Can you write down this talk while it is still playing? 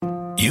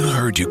You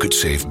heard you could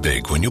save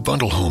big when you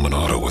bundle home and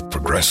auto with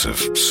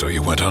Progressive, so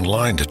you went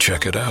online to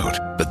check it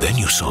out. But then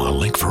you saw a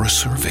link for a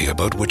survey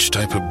about which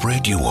type of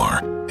bread you are.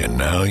 And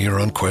now you're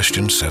on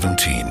question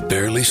 17,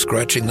 barely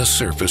scratching the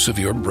surface of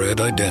your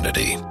bread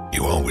identity.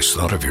 You always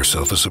thought of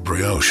yourself as a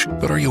brioche,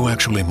 but are you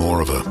actually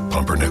more of a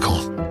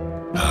pumpernickel?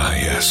 Ah,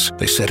 yes.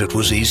 They said it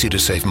was easy to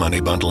save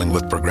money bundling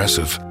with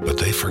Progressive, but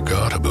they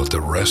forgot about the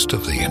rest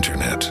of the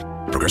internet.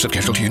 Progressive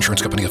Casualty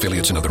Insurance Company,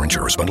 affiliates, and other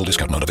insurers. Bundle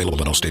discount not available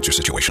in all states or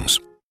situations.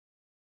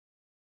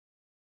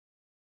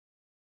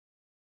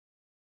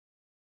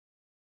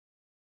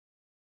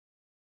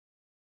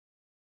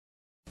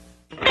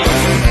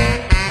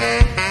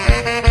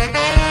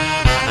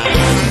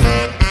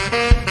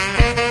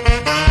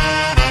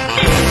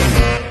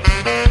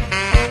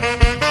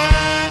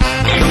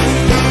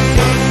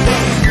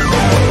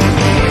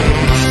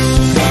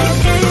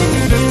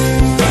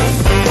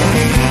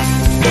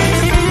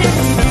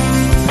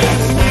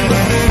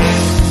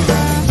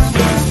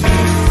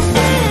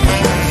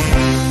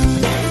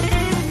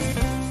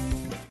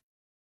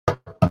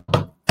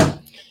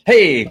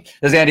 Hey,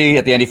 this is Andy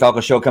at the Andy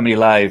Falco Show, coming to you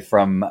live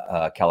from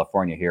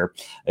California here.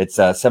 It's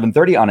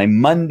 7:30 on a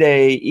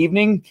Monday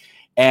evening,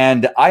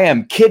 and I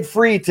am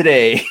kid-free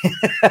today.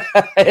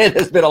 It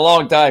has been a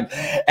long time.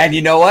 And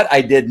you know what?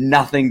 I did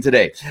nothing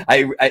today.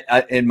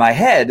 I in my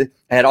head,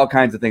 I had all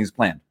kinds of things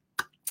planned.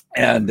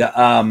 And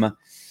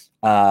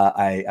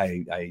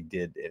I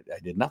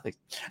did nothing.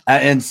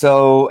 And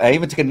so I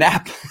even took a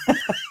nap.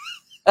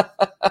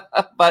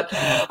 But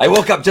I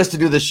woke up just to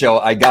do this show.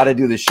 I got to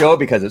do the show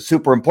because it's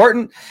super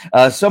important.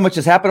 So much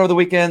has happened over the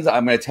weekends.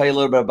 I'm going to tell you a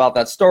little bit about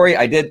that story.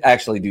 I did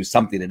actually do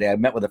something today. I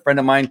met with a friend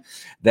of mine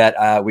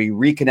that we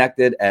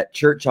reconnected at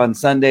church on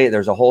Sunday.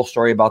 There's a whole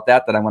story about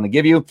that I want to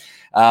give you.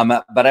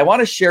 But I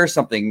want to share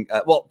something.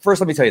 Well, first,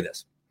 let me tell you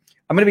this.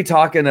 I'm going to be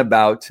talking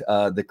about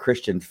the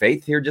Christian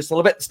faith here just a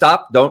little bit.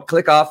 Stop. Don't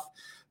click off.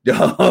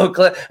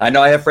 I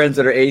know I have friends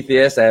that are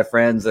atheists. I have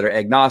friends that are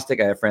agnostic.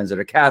 I have friends that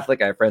are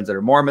Catholic. I have friends that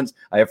are Mormons.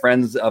 I have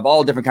friends of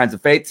all different kinds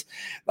of faiths.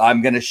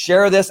 I'm going to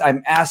share this.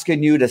 I'm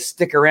asking you to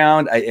stick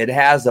around. It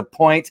has a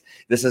point.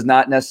 This is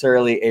not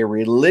necessarily a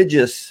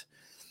religious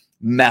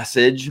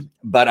message,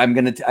 but I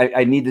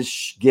need to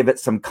give it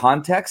some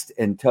context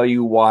and tell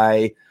you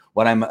why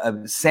what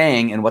I'm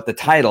saying and what the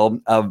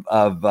title of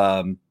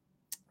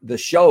the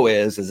show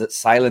is that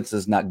silence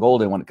is not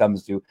golden when it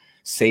comes to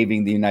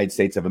saving the United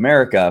States of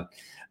America.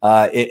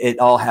 It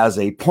all has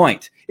a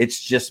point. It's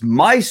just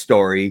my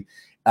story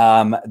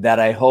that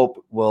I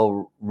hope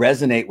will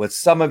resonate with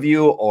some of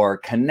you or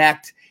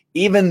connect,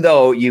 even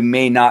though you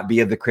may not be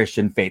of the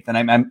Christian faith.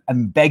 And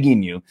I'm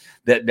begging you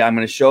that I'm going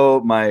to show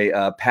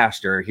my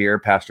pastor here,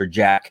 Pastor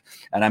Jack,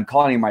 and I'm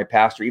calling him my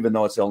pastor, even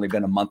though it's only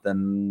been a month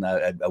and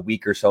a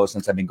week or so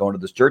since I've been going to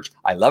this church.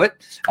 I love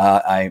it.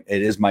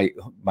 It is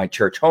my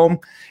church home,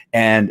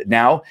 and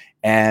now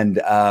and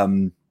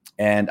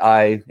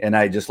I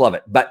just love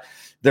it. But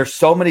there's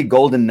so many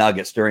golden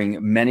nuggets during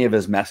many of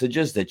his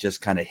messages that just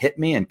kind of hit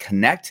me and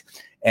connect.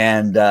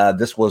 And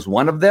this was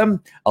one of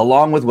them,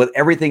 along with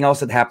everything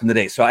else that happened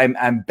today. So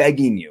I'm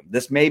begging you.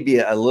 This may be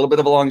a little bit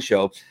of a long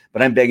show,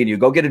 but I'm begging you.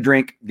 Go get a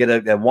drink,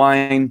 get a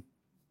wine,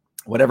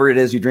 whatever it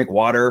is you drink,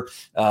 water,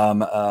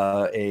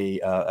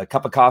 a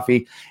cup of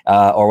coffee,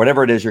 or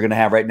whatever it is you're going to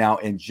have right now.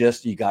 And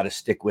you got to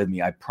stick with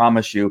me. I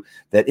promise you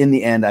that in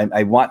the end,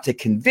 I want to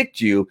convict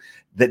you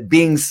that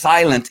being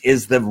silent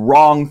is the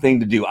wrong thing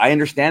to do. I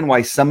understand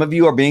why some of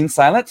you are being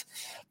silent,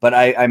 but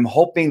I'm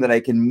hoping that I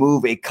can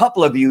move a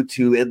couple of you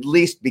to at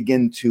least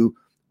begin to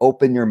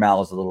open your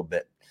mouths a little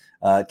bit,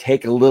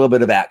 take a little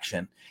bit of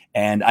action.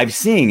 And I'm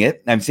seeing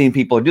it. I'm seeing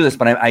people do this,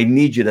 but I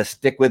need you to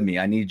stick with me.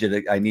 I need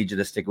you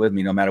to stick with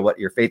me no matter what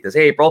your faith is.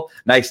 Hey, April,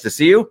 nice to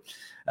see you.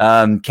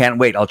 Can't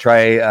wait. I'll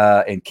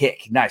try and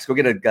kick. Nice. Go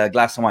get a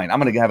glass of wine. I'm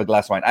going to have a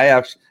glass of wine.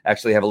 I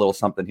actually have a little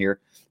something here.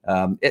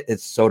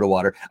 It's soda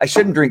water. I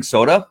shouldn't drink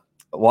soda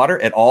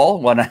water at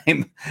all when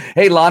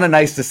hey, Lana,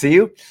 nice to see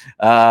you.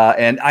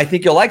 And I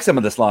think you'll like some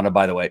of this, Lana,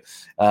 by the way.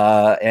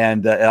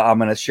 And I'm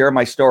going to share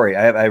my story.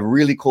 I have a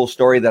really cool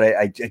story that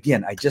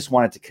I just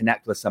wanted to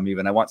connect with some of you.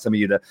 And I want some of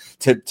you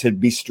to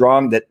be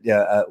strong that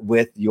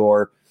with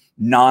your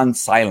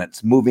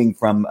non-silence, moving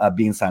from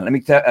being silent. Let me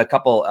tell a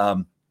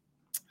couple,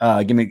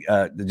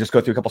 just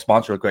go through a couple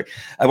sponsors real quick.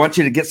 I want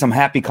you to get some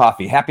Happy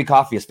Coffee. Happy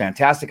Coffee is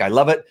fantastic. I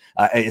love it.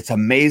 It's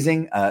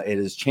amazing. It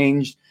has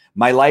changed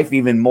my life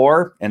even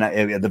more. And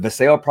the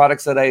Viseo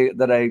products that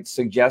I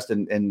suggest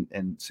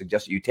and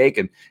suggest that you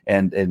take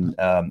and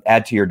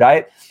add to your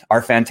diet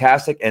are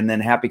fantastic. And then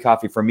Happy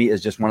Coffee for me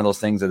is just one of those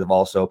things that have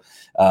also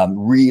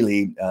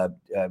really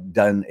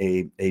done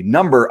a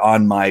number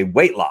on my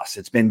weight loss.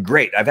 It's been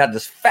great. I've had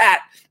this fat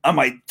on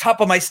my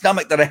top of my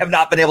stomach that I have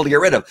not been able to get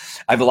rid of.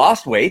 I've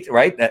lost weight,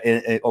 right,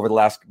 over the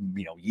last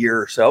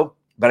year or so,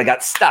 but I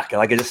got stuck.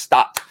 Like I just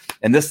stopped.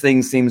 And this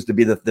thing seems to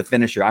be the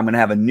finisher. I'm going to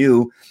have a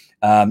new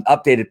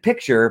updated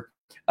picture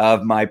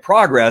of my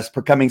progress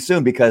coming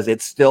soon because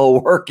it's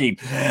still working.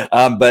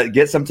 But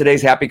get some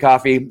Today's Happy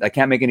Coffee. I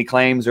can't make any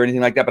claims or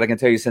anything like that, but I can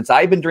tell you since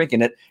I've been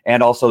drinking it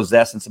and also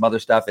Zest and some other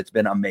stuff, it's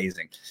been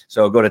amazing.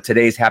 So go to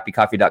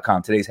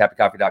today'shappycoffee.com,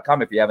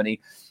 today'shappycoffee.com. If you have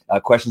any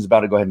questions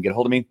about it, go ahead and get a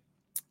hold of me.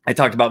 I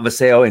talked about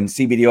Visayo and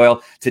CBD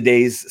oil.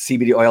 Today's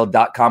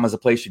CBDoil.com is a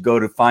place you go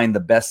to find the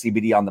best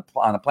CBD on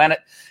the planet.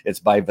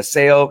 It's by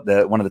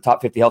Visayo, one of the top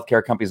 50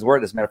 healthcare companies in the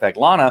world. As a matter of fact,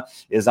 Lana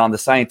is on the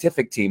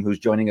scientific team who's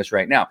joining us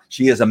right now.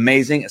 She is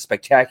amazing, a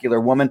spectacular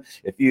woman,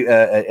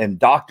 and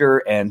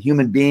doctor and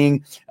human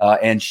being,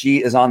 and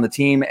she is on the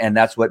team, and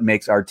that's what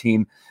makes our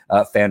team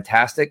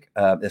fantastic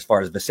as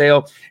far as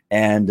Visayo,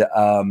 and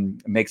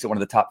makes it one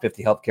of the top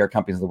 50 healthcare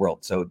companies in the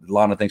world. So,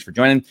 Lana, thanks for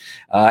joining.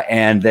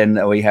 And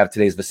then we have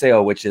Today's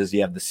Visayo, which is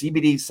you have the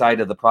CBD side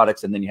of the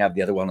products, and then you have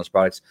the other wellness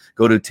products.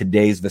 Go to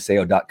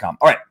today'svisayo.com.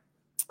 All right.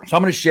 So I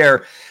want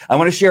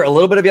to share a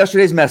little bit of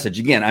yesterday's message.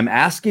 Again, I'm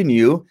asking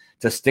you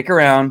to stick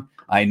around.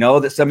 I know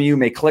that some of you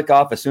may click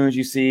off as soon as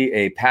you see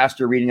a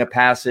pastor reading a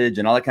passage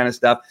and all that kind of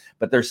stuff,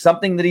 but there's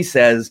something that he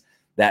says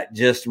that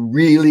just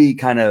really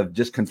kind of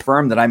just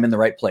confirmed that I'm in the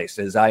right place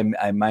as I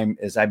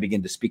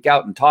begin to speak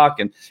out and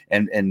talk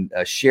and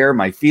share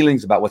my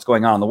feelings about what's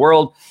going on in the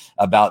world,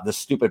 about the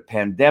stupid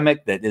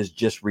pandemic that is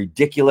just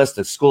ridiculous.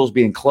 The schools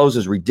being closed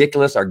is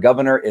ridiculous. Our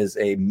governor is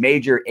a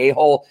major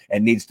a-hole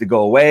and needs to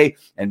go away,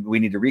 and we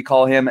need to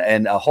recall him,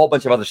 and a whole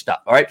bunch of other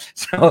stuff. All right.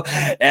 So,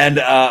 and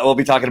we'll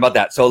be talking about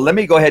that. So let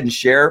me go ahead and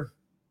share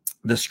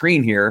the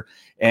screen here.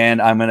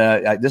 And I'm going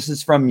to, this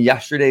is from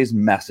yesterday's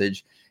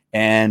message.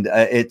 And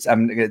it's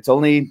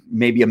only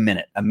maybe a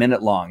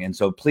minute long. And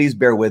so please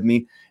bear with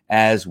me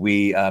as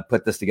we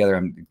put this together.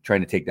 I'm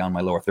trying to take down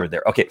my lower third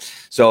there. Okay,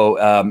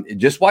 so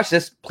just watch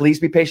this. Please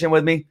be patient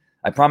with me.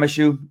 I promise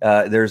you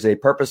there's a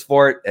purpose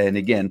for it. And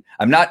again,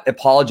 I'm not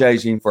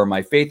apologizing for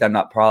my faith. I'm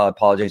not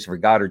apologizing for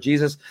God or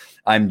Jesus.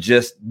 I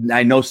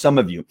know some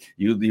of you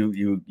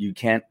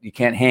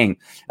can't hang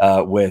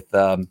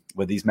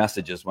with these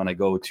messages when I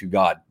go to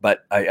God,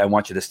 but I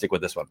want you to stick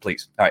with this one,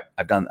 please. All right,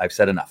 I've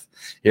said enough.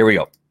 Here we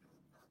go.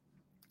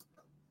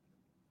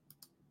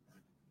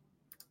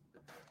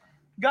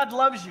 God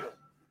loves you.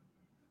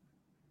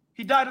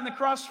 He died on the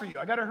cross for you.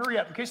 I got to hurry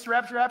up in case the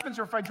rapture happens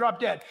or if I drop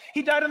dead.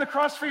 He died on the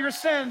cross for your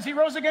sins. He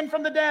rose again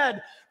from the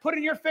dead.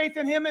 Putting your faith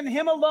in him and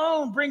him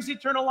alone brings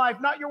eternal life,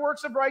 not your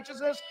works of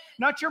righteousness,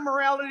 not your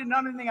morality,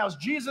 not anything else.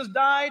 Jesus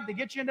died to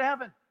get you into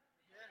heaven.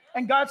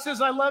 And God says,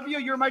 I love you.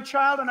 You're my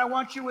child and I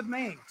want you with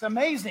me. It's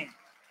amazing.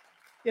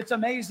 It's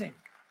amazing.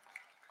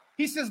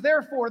 He says,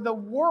 therefore, the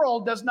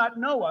world does not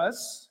know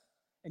us,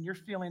 and you're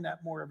feeling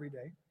that more every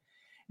day,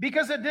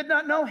 because it did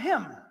not know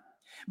him.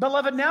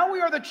 Beloved, now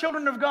we are the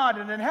children of God,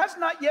 and it has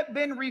not yet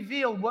been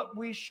revealed what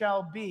we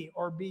shall be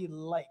or be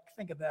like.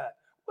 Think of that.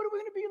 What are we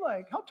going to be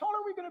like? How tall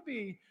are we going to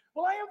be?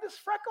 Will I have this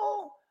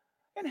freckle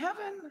in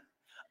heaven?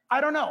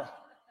 I don't know.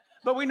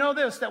 But we know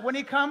this, that when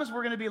he comes,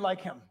 we're going to be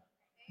like him.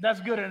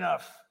 That's good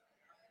enough.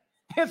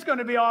 It's going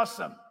to be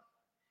awesome.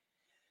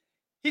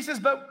 He says,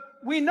 but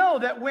we know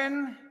that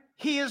when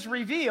he is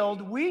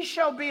revealed, we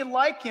shall be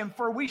like him,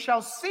 for we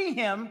shall see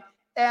him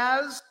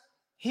as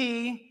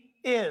he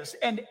is.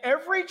 And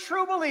every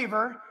true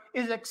believer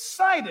is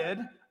excited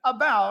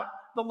about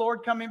the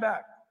Lord coming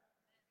back.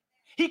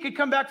 He could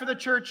come back for the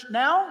church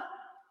now.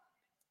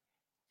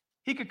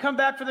 He could come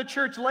back for the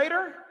church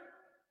later.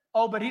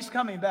 Oh, but he's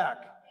coming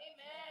back.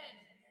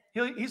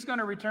 Amen. He's going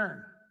to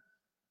return.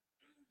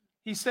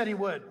 He said he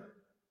would.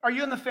 Are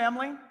you in the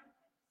family?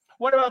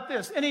 What about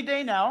this? Any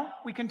day now,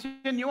 we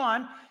continue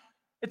on.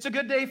 It's a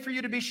good day for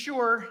you to be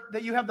sure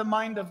that you have the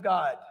mind of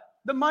God.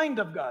 The mind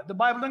of God. The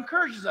Bible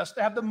encourages us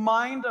to have the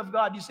mind of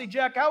God. You say,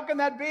 Jack, how can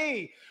that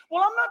be?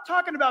 Well, I'm not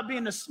talking about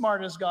being as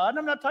smart as God.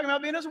 I'm not talking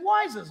about being as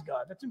wise as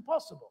God. That's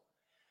impossible.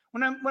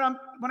 When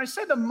I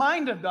say the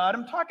mind of God,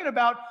 I'm talking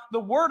about the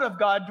word of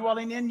God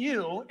dwelling in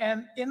you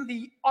and in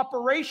the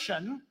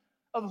operation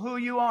of who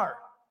you are.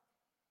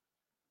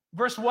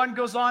 Verse 1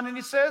 goes on and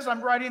he says,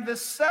 I'm writing the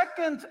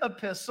second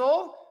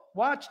epistle,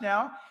 watch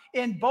now,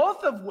 in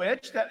both of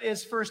which, that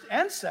is first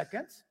and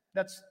second,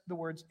 that's the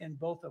words in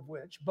both of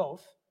which,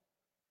 both,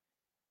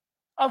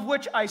 of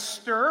which I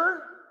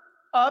stir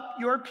up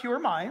your pure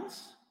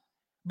minds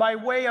by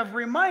way of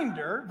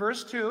reminder.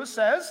 Verse 2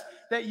 says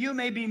that you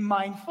may be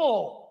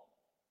mindful.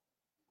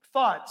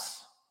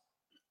 Thoughts.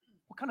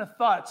 What kind of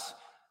thoughts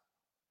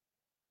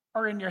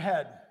are in your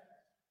head?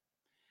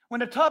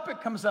 When a topic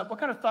comes up, what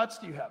kind of thoughts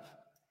do you have?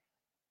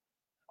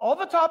 All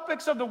the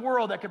topics of the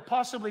world that could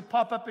possibly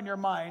pop up in your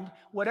mind,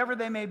 whatever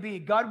they may be,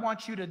 God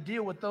wants you to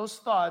deal with those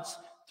thoughts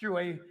through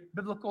a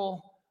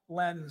biblical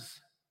lens,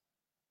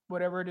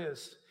 whatever it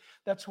is.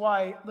 That's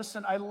why,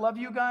 listen, I love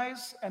you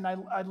guys, and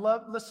I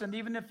love, listen,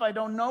 even if I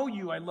don't know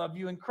you, I love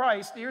you in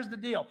Christ. Here's the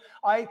deal.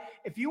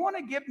 If you want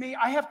to get me,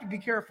 I have to be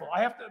careful.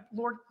 I have to,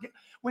 Lord,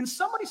 when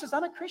somebody says,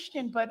 I'm a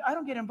Christian, but I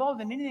don't get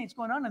involved in anything that's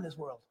going on in this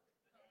world.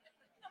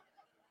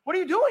 What are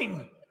you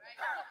doing?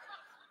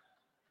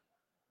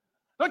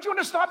 Don't you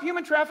want to stop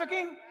human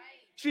trafficking?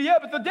 See, yeah,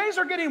 but the days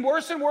are getting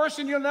worse and worse,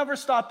 and you'll never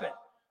stop it.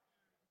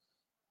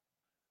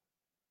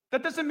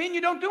 That doesn't mean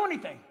you don't do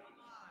anything.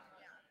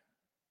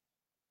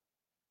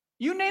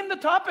 You name the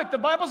topic, the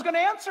Bible's going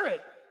to answer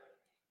it.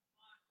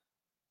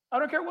 I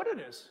don't care what it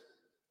is.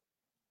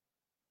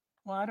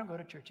 Well, I don't go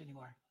to church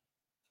anymore.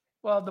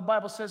 Well, the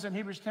Bible says in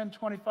Hebrews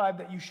 10:25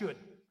 that you should.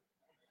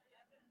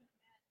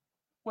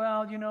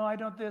 Well, I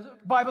don't. The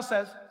Bible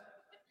says,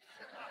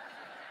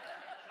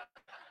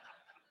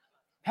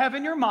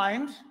 having your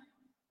mind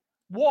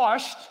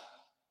washed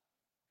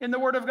in the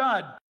Word of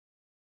God.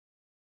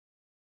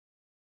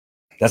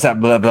 That's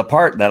that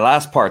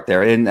last part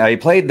there. And I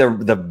played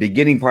the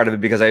beginning part of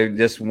it because I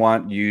just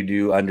want you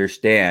to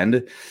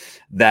understand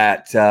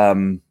that,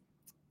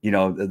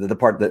 the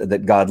part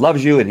that God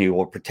loves you and he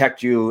will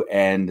protect you.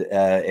 And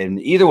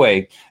either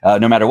way,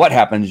 no matter what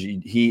happens,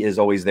 he is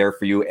always there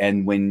for you.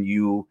 And when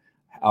you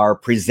are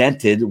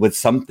presented with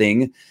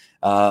something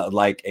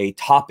like a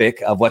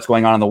topic of what's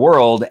going on in the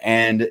world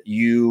and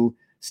you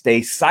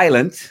stay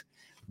silent,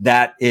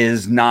 that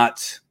is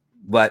not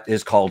what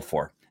is called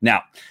for.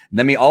 Now,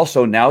 let me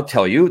also now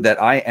tell you that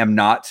I am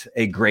not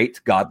a great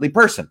godly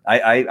person.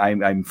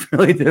 I'm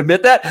willing to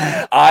admit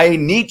that. I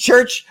need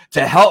church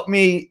to help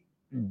me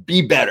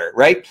be better,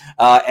 right?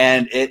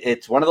 And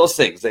it's one of those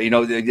things that,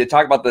 they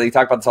talk about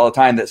this all the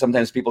time, that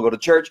sometimes people go to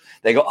church,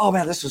 they go, oh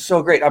man, this is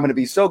so great. I'm going to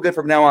be so good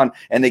from now on.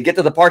 And they get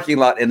to the parking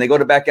lot and they go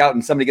to back out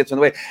and somebody gets in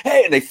the way.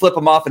 Hey, and they flip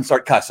them off and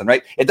start cussing,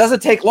 right? It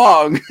doesn't take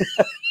long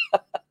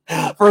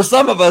for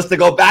some of us to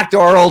go back to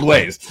our old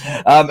ways.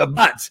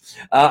 But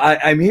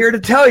I'm here to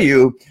tell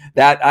you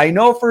that I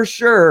know for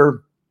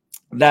sure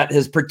that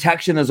his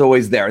protection is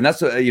always there. And that's,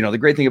 the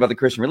great thing about the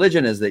Christian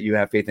religion is that you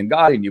have faith in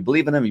God and you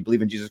believe in him, you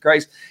believe in Jesus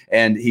Christ,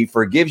 and he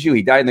forgives you.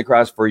 He died on the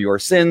cross for your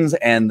sins.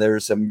 And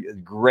there's some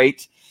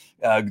greatness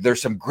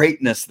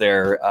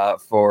there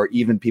for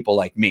even people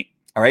like me.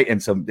 All right.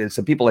 And some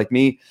people like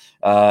me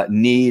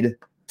need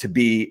to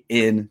be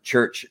in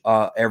church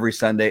every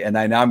Sunday, and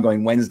now I'm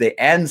going Wednesday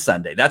and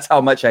Sunday. That's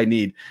how much I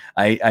need.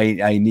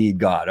 I need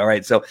God. All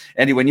right. So,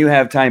 Andy, when you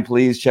have time,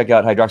 please check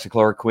out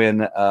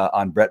hydroxychloroquine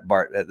on Brett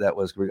Bart. That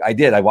was I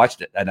did. I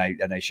watched it and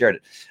I shared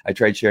it. I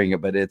tried sharing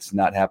it, but it's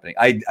not happening.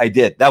 I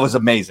did. That was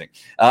amazing.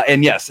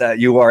 And yes,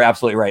 you are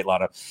absolutely right,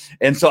 Lana.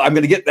 And so I'm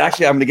going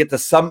to get to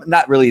some,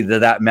 not really to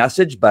that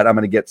message, but I'm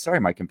going to get. Sorry,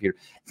 my computer.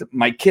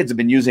 My kids have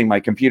been using my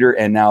computer,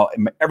 and now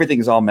everything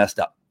is all messed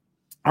up.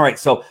 All right.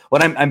 So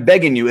what I'm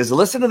begging you is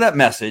listen to that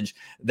message,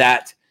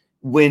 that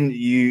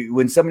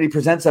when somebody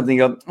presents something,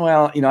 you go,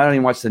 well, I don't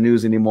even watch the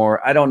news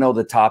anymore. I don't know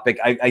the topic.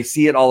 I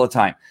see it all the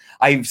time.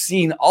 I've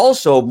seen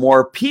also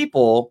more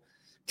people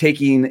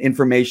taking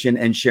information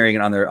and sharing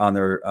it on their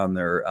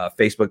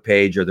Facebook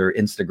page or their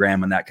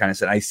Instagram and that kind of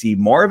stuff. I see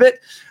more of it,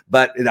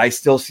 but I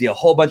still see a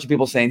whole bunch of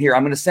people saying, here,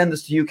 I'm going to send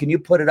this to you. Can you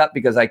put it up?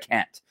 Because I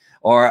can't,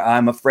 or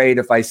I'm afraid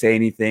if I say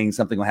anything,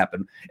 something will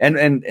happen.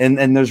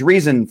 And there's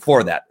reason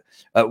for that.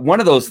 One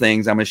of those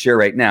things I'm going to share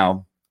right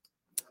now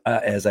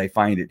as I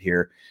find it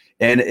here.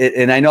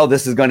 And I know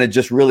this is going to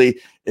this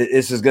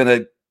is going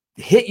to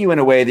hit you in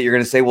a way that you're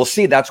going to say, well,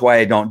 see, that's why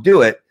I don't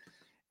do it.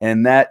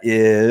 And that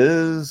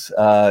is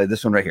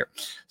this one right here.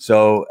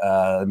 So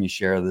let me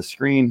share the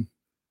screen.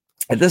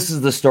 And this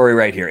is the story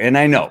right here. And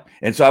I know.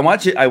 And so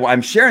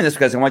I'm sharing this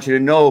because I want you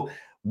to know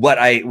what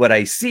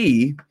I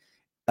see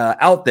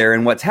out there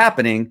and what's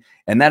happening.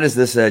 And that is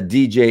this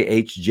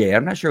DJHJ.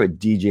 I'm not sure what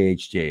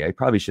DJHJ. I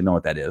probably should know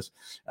what that is.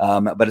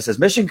 But it says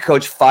Michigan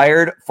coach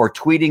fired for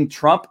tweeting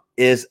Trump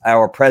is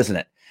our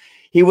president.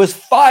 He was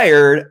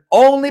fired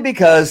only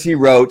because he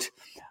wrote,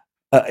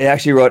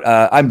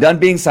 I'm done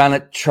being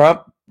silent.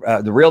 Trump,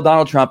 the real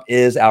Donald Trump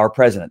is our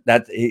president.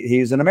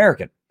 He's an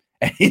American.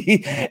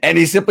 And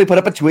he simply put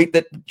up a tweet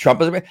that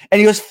Trump is,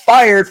 and he was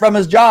fired from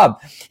his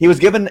job. He was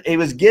given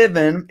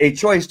a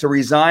choice to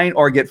resign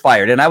or get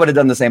fired. And I would have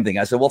done the same thing.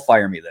 I said, well,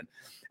 fire me then.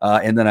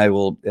 And then I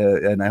will,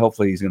 and I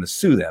hopefully he's going to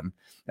sue them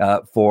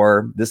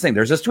for this thing.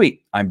 There's this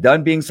tweet. I'm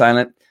done being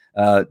silent.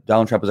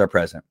 Donald Trump is our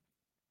president.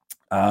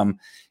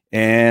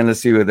 And let's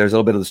see, there's a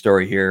little bit of the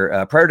story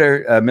here. Prior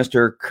to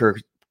Mr.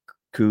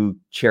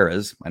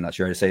 Kucheras, I'm not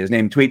sure how to say his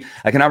name, tweet,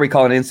 I cannot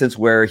recall an instance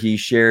where he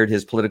shared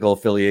his political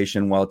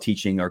affiliation while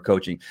teaching or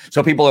coaching.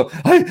 So people are,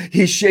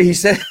 he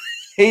said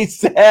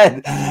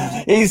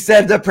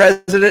the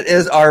president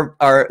is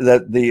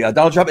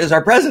Donald Trump is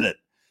our president.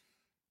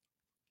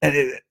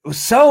 And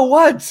so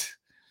what?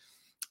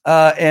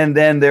 And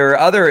then there are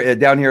other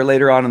down here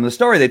later on in the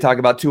story, they talk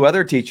about two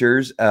other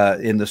teachers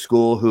in the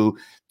school who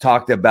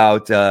talked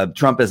about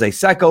Trump as a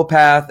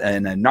psychopath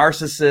and a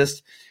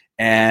narcissist.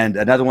 And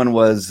another one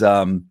was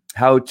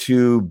how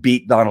to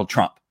beat Donald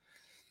Trump.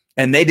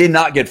 And they did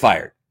not get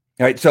fired.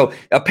 All right. So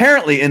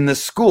apparently in the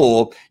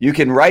school, you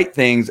can write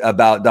things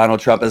about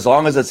Donald Trump as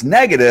long as it's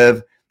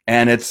negative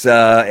and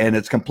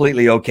it's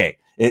completely okay.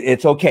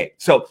 It's okay.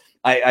 So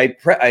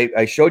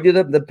I showed you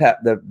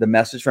the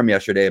message from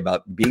yesterday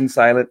about being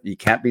silent. You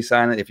can't be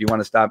silent if you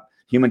want to stop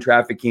human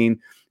trafficking,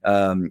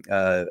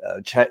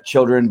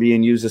 children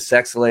being used as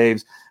sex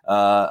slaves,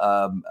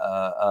 whatever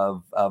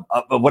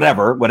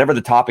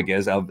the topic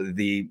is of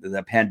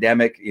the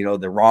pandemic,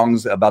 the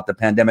wrongs about the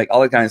pandemic,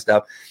 all that kind of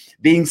stuff.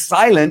 Being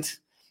silent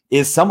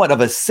is somewhat of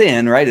a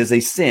sin, right? Is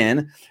a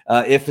sin,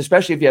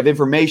 especially if you have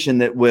information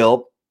that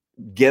will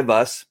give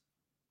us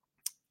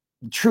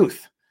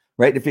truth,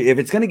 right? If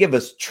it's going to give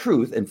us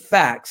truth and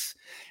facts,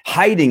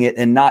 hiding it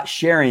and not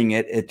sharing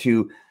it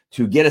to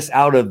get us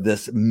out of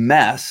this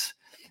mess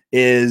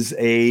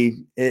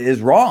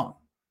is wrong,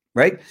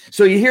 right?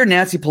 So you hear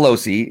Nancy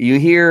Pelosi, you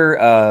hear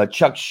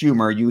Chuck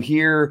Schumer, you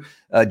hear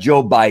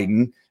Joe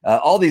Biden,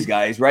 all these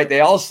guys, right? They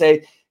all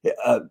say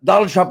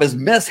Donald Trump has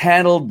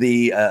mishandled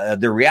the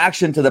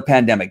reaction to the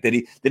pandemic, that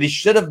he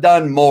should have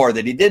done more,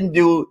 that he didn't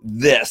do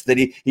this, that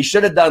he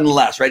should have done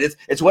less, right?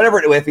 It's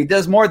whatever. If he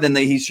does more, then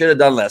he should have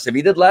done less. If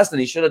he did less, then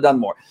he should have done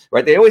more,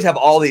 right? They always have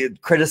all the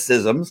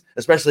criticisms,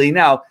 especially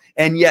now,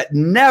 and yet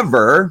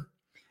never,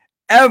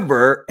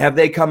 ever have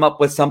they come up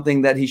with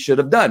something that he should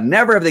have done.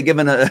 Never have they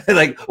given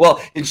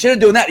instead of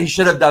doing that, he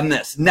should have done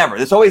this. Never.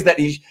 It's always that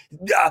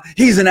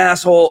he's an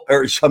asshole,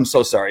 or I'm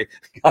so sorry.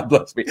 God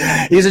bless me.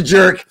 He's a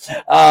jerk.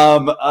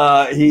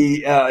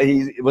 He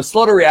was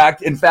slow to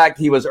react. In fact,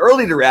 he was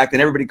early to react,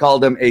 and everybody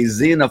called him a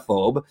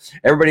xenophobe.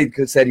 Everybody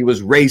said he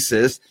was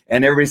racist,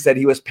 and everybody said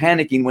he was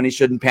panicking when he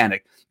shouldn't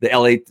panic.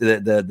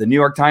 The New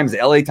York Times, the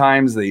LA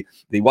Times, the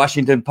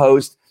Washington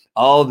Post,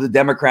 all the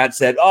Democrats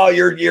said, "Oh,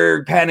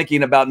 you're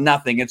panicking about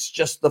nothing. It's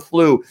just the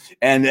flu."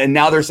 And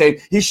now they're saying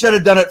he should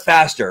have done it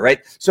faster, right?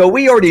 So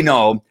we already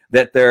know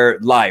that they're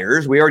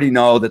liars. We already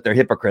know that they're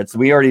hypocrites.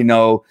 We already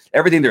know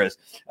everything there is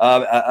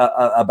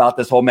about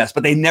this whole mess,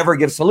 but they never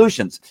give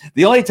solutions.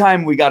 The only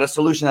time we got a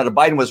solution out of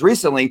Biden was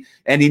recently,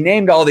 and he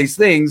named all these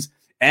things,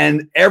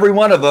 and every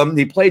one of them,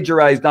 he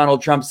plagiarized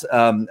Donald Trump's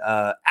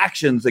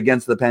actions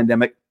against the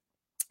pandemic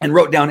and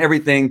wrote down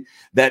everything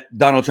that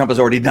Donald Trump has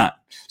already done.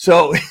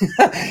 So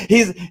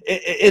he's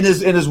in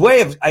his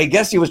way of, I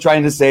guess he was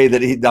trying to say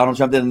that Donald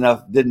Trump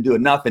didn't do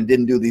enough and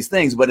didn't do these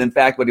things. But in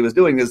fact, what he was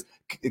doing is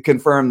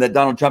confirm that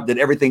Donald Trump did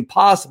everything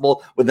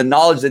possible with the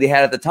knowledge that he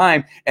had at the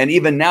time. And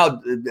even now,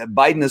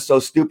 Biden is so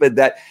stupid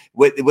that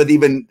with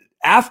even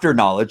after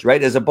knowledge,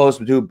 right, as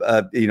opposed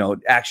to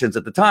actions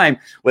at the time,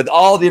 with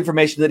all the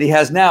information that he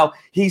has now,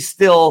 he's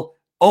still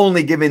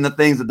only giving the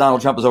things that Donald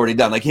Trump has already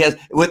done. Like, he has,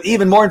 with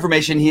even more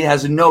information, he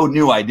has no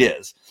new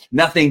ideas,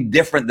 nothing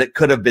different that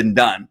could have been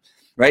done,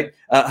 right?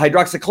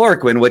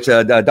 Hydroxychloroquine, which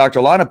Dr.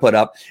 Lana put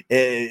up,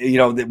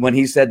 when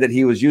he said that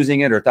he was using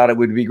it or thought it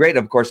would be great,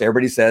 of course,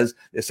 everybody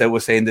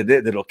was saying that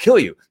it'll kill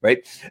you, right?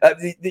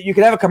 You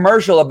could have a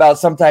commercial about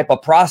some type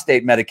of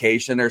prostate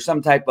medication or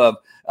some type of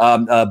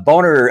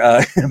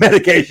boner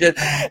medication,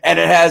 and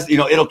it has,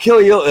 it'll kill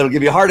you, it'll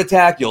give you a heart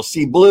attack, you'll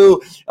see blue,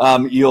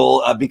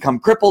 you'll become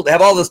crippled,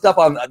 have all this stuff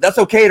on. That's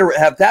okay to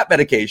have that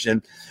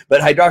medication,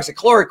 but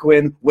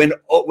hydroxychloroquine,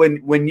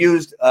 when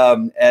used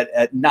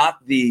at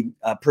not the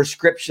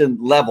prescription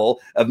level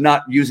of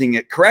not using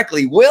it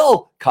correctly,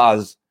 will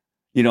cause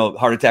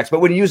heart attacks. But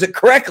when you use it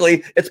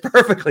correctly, it's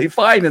perfectly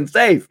fine and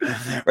safe,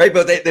 right?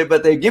 But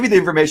they give you the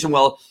information.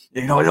 Well,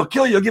 it'll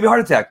kill you. It'll give you a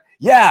heart attack.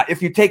 Yeah,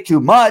 if you take too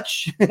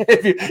much,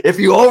 if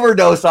you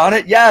overdose on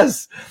it,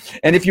 yes.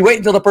 And if you wait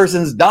until the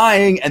person's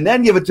dying and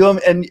then give it to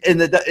them,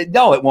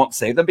 no, it won't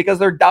save them because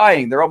they're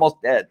dying. They're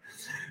almost dead.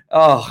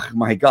 Oh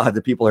my God,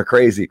 the people are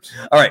crazy.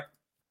 All right,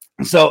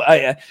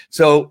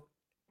 so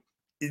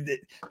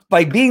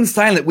by being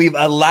silent, we've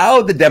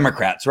allowed the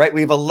Democrats, right?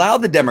 We've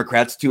allowed the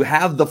Democrats to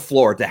have the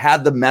floor, to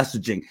have the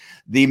messaging.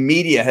 The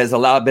media has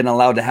been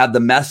allowed to have the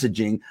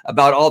messaging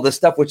about all this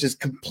stuff, which is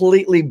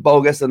completely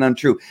bogus and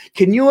untrue.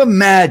 Can you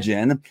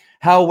imagine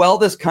how well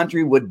this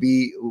country would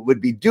be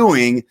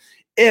doing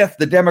if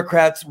the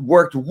Democrats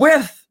worked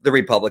with the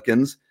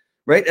Republicans,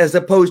 right? As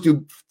opposed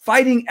to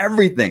fighting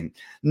everything.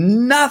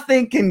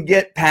 Nothing can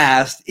get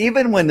passed,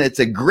 even when it's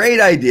a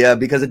great idea,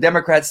 because the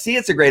Democrats see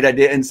it's a great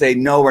idea and say,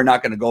 no, we're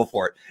not going to go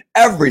for it.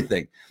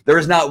 Everything. There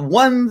is not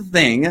one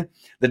thing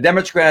the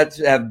Democrats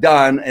have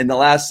done in the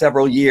last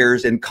several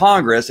years in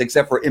Congress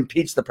except for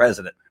impeach the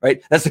president,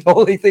 right? That's the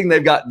only thing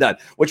they've got done,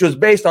 which was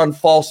based on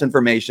false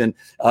information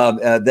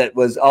that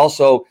was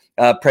also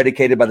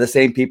predicated by the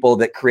same people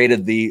that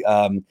created the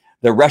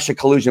Russia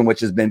collusion,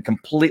 which has been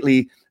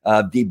completely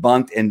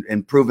debunked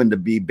and proven to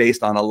be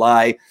based on a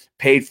lie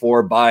paid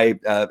for by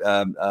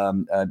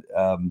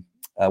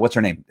what's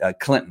her name?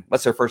 Clinton.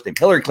 What's her first name?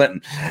 Hillary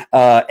Clinton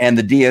and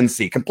the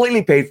DNC.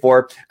 Completely paid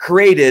for,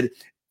 created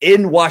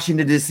in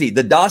Washington, D.C.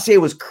 The dossier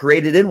was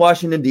created in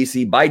Washington,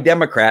 D.C. by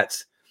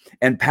Democrats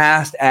and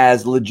passed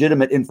as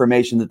legitimate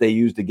information that they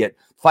used to get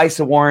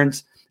FISA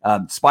warrants,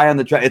 spy on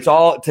the track. It's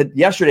all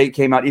yesterday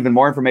came out even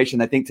more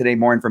information. I think today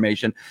more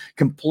information,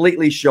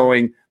 completely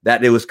showing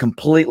that it was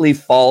completely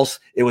false.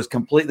 It was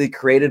completely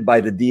created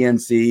by the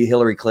DNC,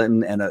 Hillary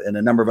Clinton, and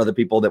a number of other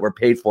people that were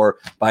paid for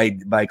by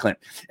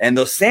Clinton. And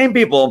those same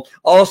people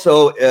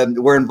also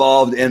were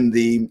involved in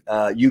the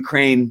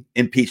Ukraine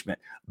impeachment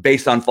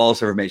based on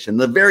false information.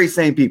 The very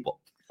same people.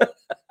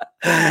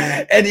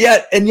 And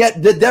yet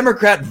the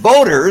Democrat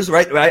voters,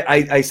 right?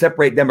 I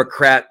separate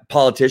Democrat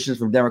politicians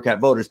from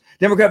Democrat voters.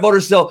 Democrat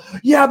voters still,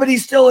 yeah, but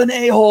he's still an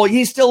a-hole.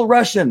 He's still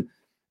Russian,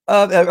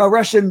 a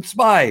Russian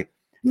spy.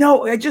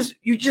 No,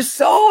 you just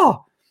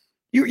saw.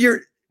 We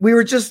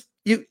were just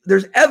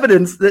there's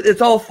evidence that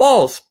it's all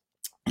false.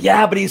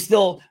 Yeah, but he's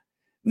still,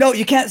 no,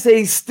 you can't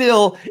say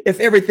still if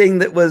everything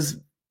that was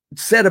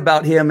said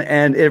about him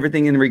and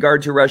everything in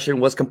regard to Russia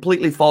was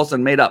completely false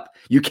and made up.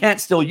 You can't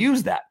still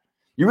use that.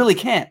 You really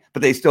can't,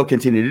 but they still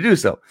continue to do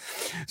so.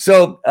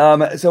 So I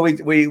want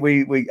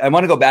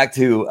to go back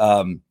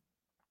to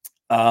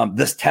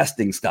this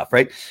testing stuff,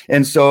 right?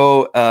 And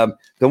so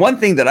the one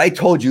thing that I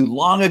told you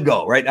long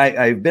ago, right?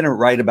 I've been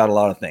right about a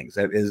lot of things.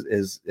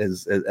 Is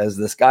as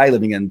this guy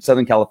living in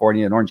Southern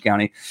California in Orange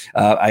County,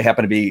 I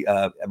happen to be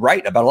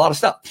right about a lot of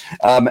stuff.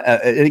 And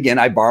again,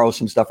 I borrow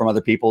some stuff from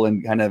other people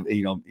and kind of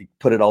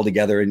put it all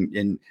together.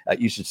 And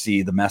you should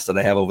see the mess that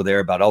I have over there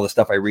about all the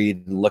stuff I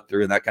read and look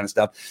through and that kind of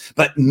stuff.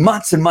 But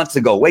months and months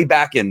ago, way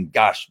back in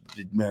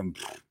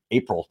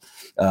April,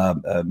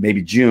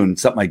 maybe June,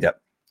 something like that,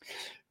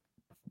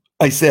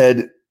 I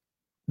said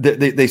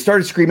they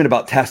started screaming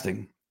about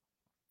testing.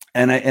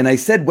 And I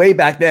said way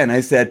back then,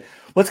 I said,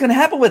 what's going to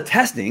happen with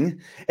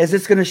testing is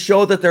it's going to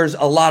show that there's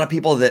a lot of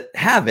people that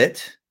have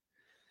it.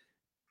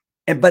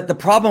 But the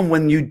problem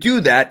when you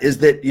do that is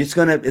that it's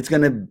going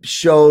to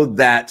show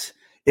that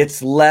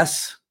it's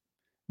less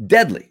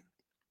deadly.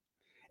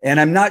 And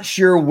I'm not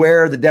sure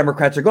where the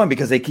Democrats are going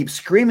because they keep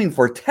screaming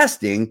for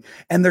testing.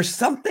 And there's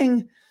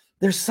something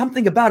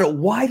about it.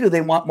 Why do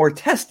they want more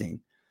testing?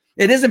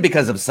 It isn't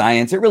because of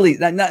science. It really,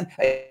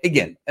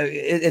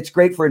 it's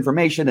great for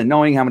information and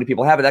knowing how many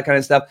people have it, that kind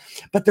of stuff.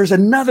 But there's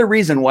another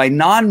reason why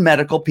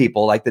non-medical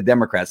people like the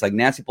Democrats, like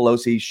Nancy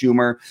Pelosi,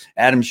 Schumer,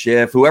 Adam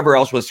Schiff, whoever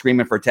else was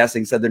screaming for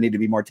testing, said there need to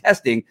be more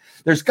testing.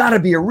 There's got to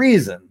be a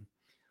reason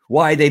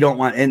why they don't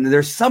want, and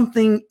there's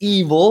something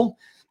evil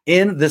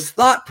in this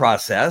thought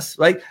process,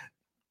 right?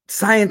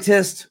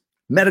 Scientists,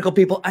 medical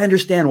people, I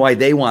understand why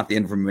they want the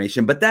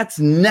information, but that's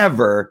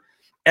never,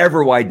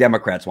 ever why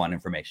Democrats want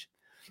information.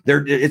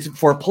 It's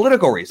for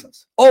political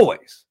reasons,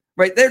 always,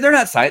 right? They're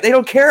not science. They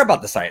don't care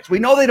about the science. We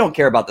know they don't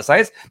care about the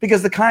science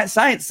because the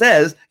science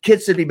says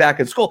kids should be back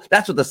in school.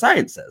 That's what the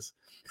science says.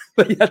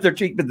 But yet they're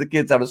keeping the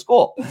kids out of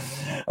school.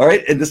 All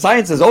right. And the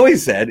science has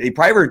always said,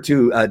 prior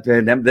to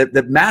them,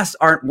 that masks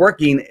aren't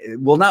working,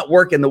 will not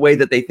work in the way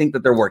that they think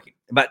that they're working.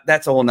 But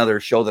that's a whole nother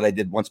show that I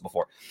did once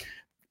before.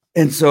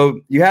 And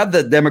so you have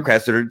the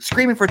Democrats that are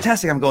screaming for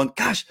testing. I'm going,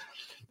 gosh,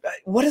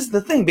 what is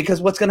the thing?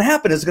 Because what's going to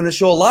happen is going to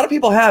show a lot of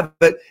people have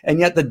it, and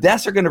yet the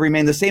deaths are going to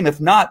remain the same,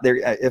 if not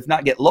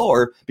get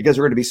lower, because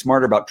we're going to be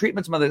smarter about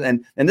treatments.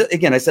 And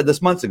again, I said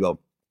this months ago,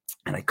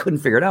 and I couldn't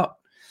figure it out.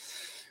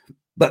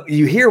 But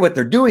you hear what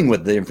they're doing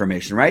with the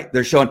information, right?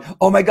 They're showing,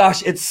 oh my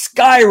gosh, it's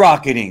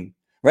skyrocketing,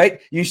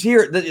 right? You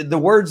hear the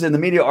words in the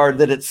media are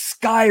that it's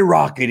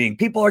skyrocketing.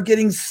 People are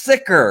getting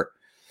sicker.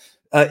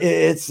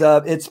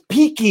 It's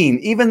peaking.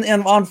 Even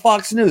on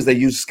Fox News, they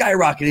use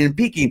skyrocketing and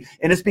peaking,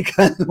 and it's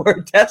because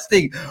we're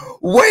testing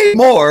way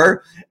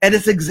more. And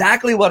it's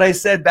exactly what I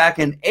said back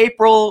in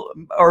April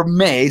or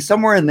May,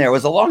 somewhere in there. It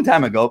was a long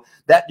time ago,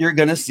 that you're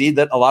going to see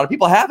that a lot of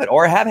people have it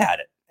or have had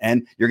it,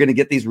 and you're going to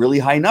get these really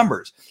high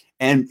numbers.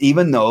 And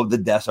even though the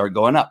deaths are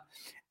going up,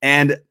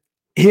 and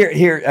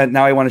here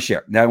now I want to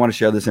share. Now I want to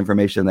share this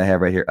information that I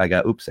have right here. I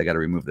got to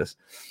remove this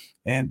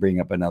and bring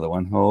up another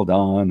one. Hold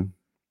on.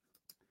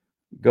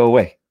 Go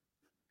away.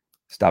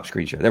 Stop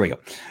screen share. There we go.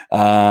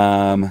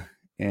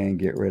 And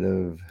get rid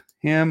of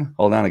him.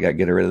 Hold on. I got to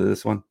get rid of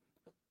this one.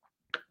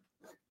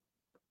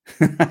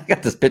 I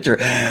got this picture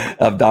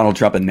of Donald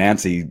Trump and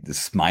Nancy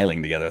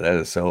smiling together. That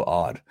is so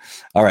odd.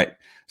 All right.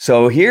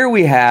 So here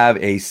we have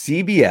a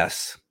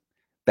CBS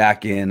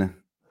back in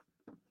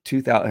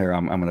 2000. Here,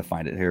 I'm going to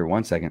find it here.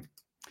 1 second.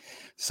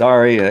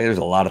 Sorry. There's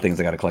a lot of things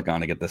I got to click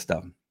on to get this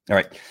stuff. All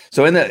right.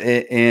 So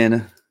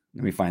let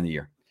me find the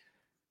year.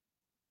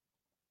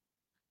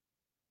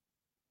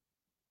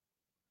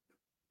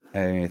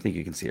 I think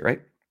you can see it,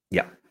 right?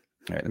 Yeah.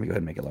 All right, let me go ahead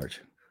and make it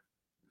large.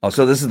 Oh,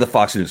 so this is the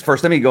Fox News.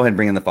 First, let me go ahead and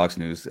bring in the Fox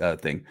News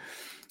thing.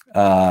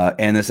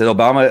 And this said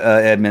Obama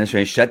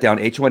administration shut down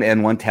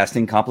H1N1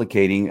 testing,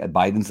 complicating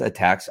Biden's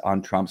attacks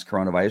on Trump's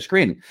coronavirus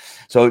screening.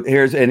 So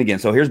here's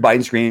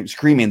Biden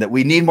screaming that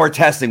we need more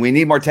testing. We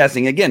need more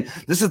testing. Again,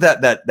 this is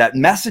that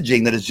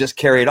messaging that is just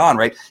carried on,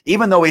 right?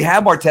 Even though we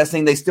have more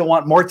testing, they still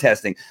want more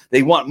testing.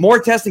 They want more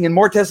testing and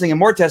more testing and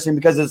more testing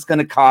because it's going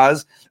to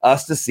cause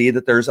us to see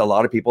that there's a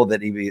lot of people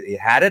that either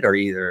had it or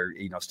either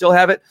still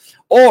have it,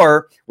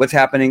 or what's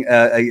happening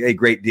a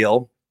great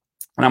deal.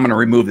 And I'm going to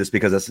remove this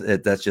because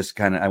that's just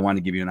kind of, I want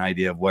to give you an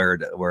idea of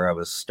where I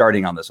was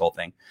starting on this whole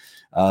thing.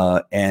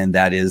 And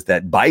that is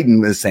that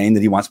Biden is saying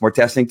that he wants more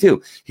testing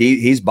too.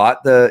 He's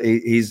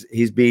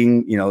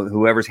being,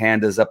 whoever's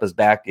hand is up his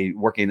back,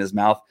 working in his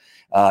mouth,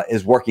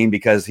 is working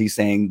because he's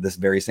saying this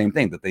very same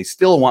thing, that they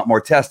still want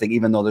more testing,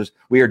 even though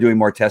we are doing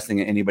more testing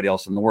than anybody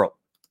else in the world.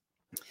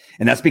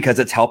 And that's because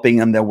it's helping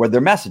them with their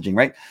messaging,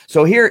 right?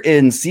 So here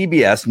in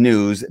CBS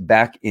News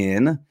back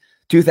in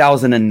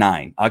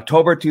 2009,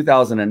 October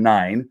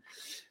 2009,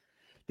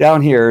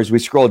 down here as we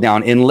scroll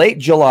down, in late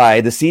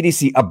July, the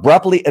CDC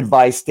abruptly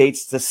advised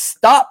states to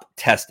stop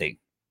testing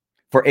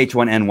for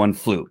H1N1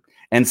 flu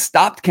and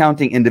stopped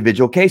counting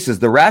individual cases.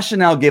 The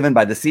rationale given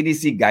by the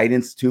CDC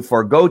guidance to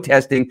forego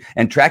testing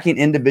and tracking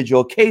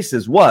individual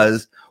cases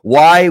was,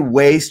 why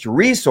waste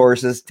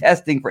resources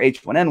testing for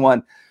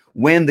H1N1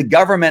 when the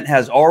government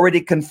has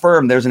already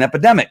confirmed there's an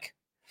epidemic?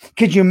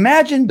 Could you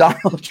imagine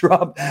Donald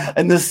Trump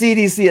and the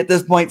CDC at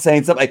this point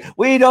saying something like,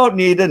 we don't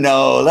need to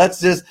know, let's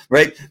just,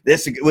 right?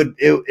 This would,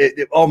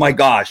 oh my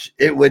gosh,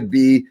 it would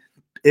be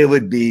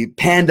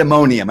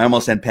pandemonium. I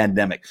almost said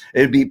pandemic.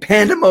 It would be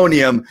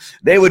pandemonium.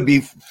 They would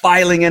be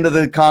filing into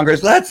the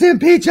Congress. Let's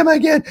impeach him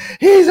again.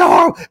 He's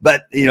all,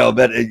 but the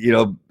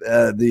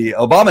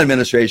Obama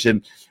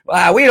administration,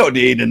 we don't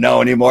need to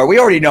know anymore. We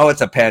already know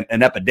it's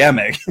an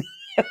epidemic.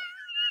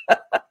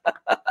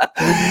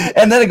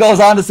 And then it goes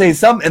on to say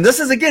and this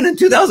is again in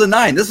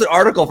 2009. This is an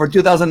article from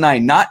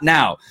 2009, not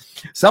now.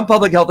 Some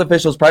public health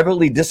officials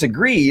privately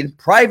disagreed.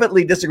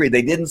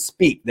 They didn't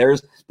speak.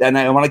 And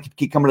I want to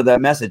keep coming to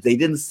that message. They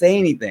didn't say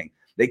anything.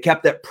 They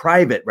kept it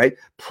private, right?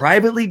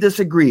 Privately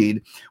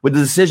disagreed with the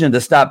decision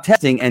to stop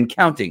testing and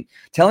counting,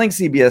 telling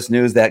CBS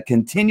News that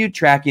continued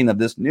tracking of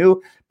this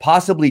new,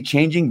 possibly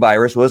changing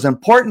virus was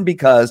important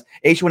because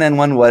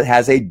H1N1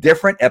 has a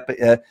different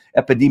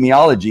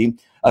epidemiology,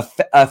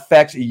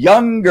 affects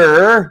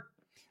younger.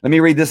 Let me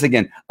read this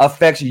again.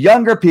 Affects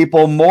younger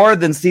people more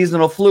than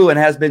seasonal flu and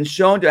has been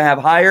shown to have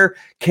higher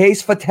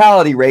case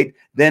fatality rate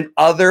than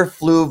other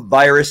flu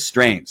virus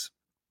strains.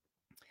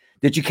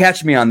 Did you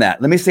catch me on that?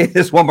 Let me say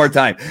this one more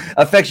time.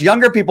 Affects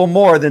younger people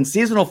more than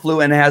seasonal flu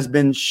and has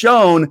been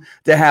shown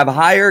to have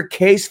higher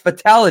case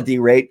fatality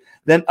rate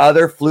than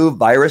other flu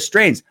virus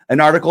strains. An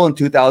article in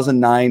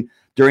 2009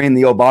 during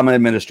the Obama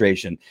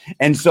administration.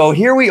 And so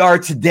here we are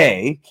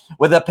today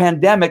with a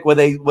pandemic, with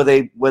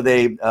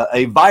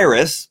a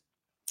virus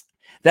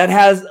that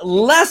has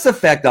less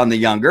effect on the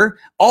younger.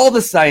 All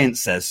the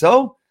science says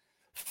so.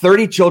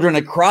 30 children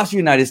across the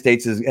United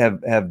States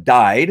have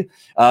died,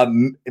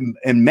 and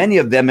many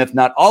of them, if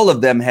not all of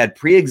them, had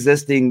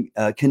pre-existing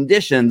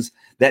conditions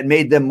that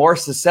made them more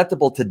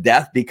susceptible to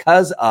death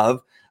because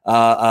of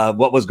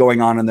what was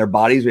going on in their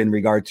bodies in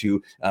regard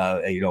to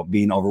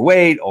being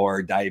overweight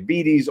or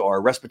diabetes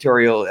or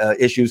respiratory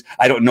issues.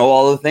 I don't know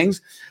all of the things,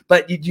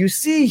 but you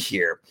see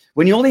here,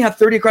 when you only have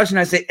 30 across the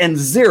United States and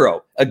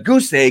zero, a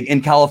goose egg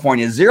in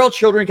California, 0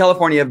 children in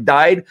California have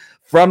died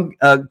from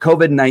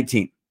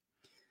COVID-19.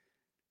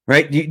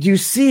 Right? Do you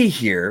see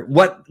here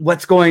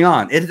what's going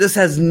on? This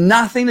has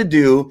nothing to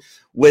do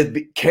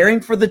with caring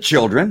for the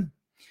children.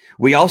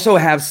 We also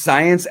have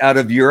science out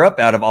of Europe,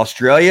 out of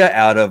Australia,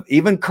 out of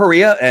even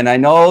Korea. And I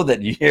know that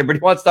everybody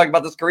wants to talk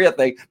about this Korea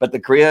thing, but the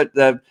Korea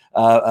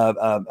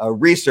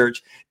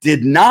research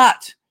did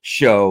not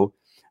show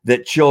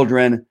that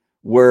children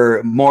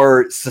were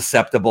more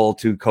susceptible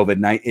to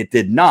COVID-19. It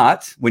did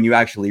not when you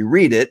actually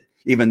read it,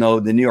 even though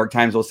the New York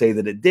Times will say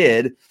that it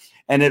did.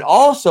 And it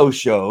also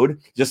showed,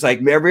 just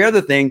like every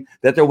other thing,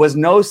 that there was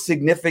no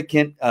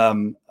significant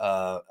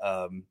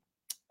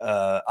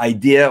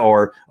idea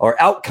or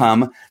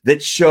outcome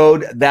that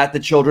showed that the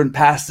children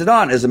passed it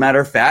on. As a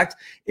matter of fact,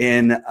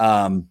 in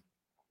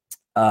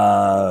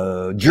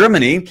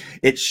Germany,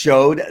 it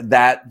showed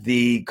that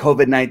the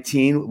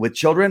COVID-19 with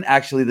children,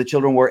 actually the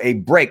children were a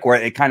break where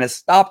it kind of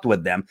stopped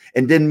with them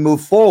and didn't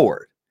move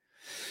forward.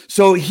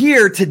 So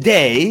here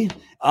today,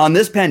 on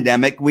this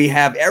pandemic, we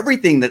have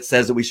everything that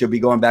says that we should be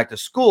going back to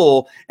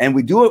school, and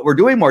we're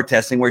doing more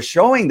testing. We're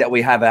showing that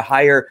we have a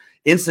higher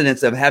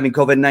incidence of having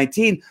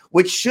COVID-19,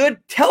 which should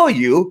tell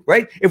you,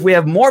 right? If we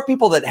have more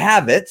people that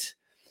have it,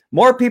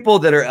 more people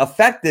that are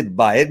affected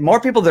by it, more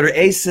people that are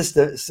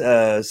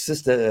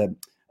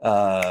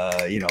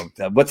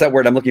what's that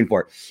word I'm looking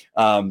for?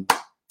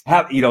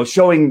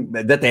 Showing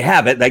that they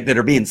have it, like that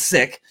are being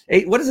sick.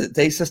 What is it?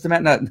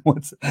 Asystematic? Not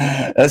what's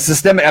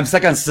systemic. I'm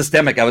stuck on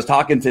systemic. I was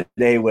talking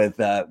today with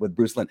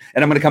Bruce Lynn,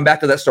 and I'm going to come back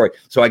to that story.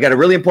 So I got a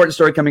really important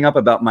story coming up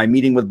about my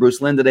meeting with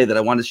Bruce Lynn today that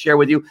I want to share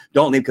with you.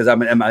 Don't leave because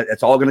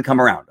it's all going to come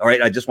around. All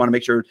right. I just want to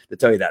make sure to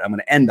tell you that I'm going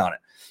to end on it.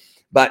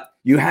 But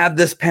you have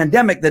this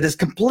pandemic that is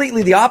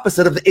completely the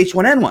opposite of the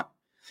H1N1.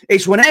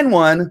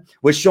 H1N1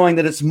 was showing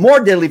that it's more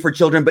deadly for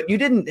children, but we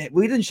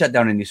didn't shut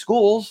down any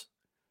schools.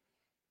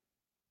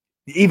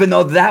 Even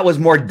though that was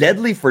more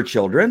deadly for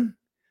children,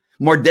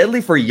 more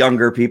deadly for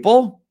younger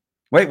people,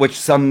 right? Which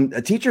some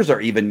teachers are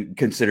even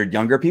considered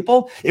younger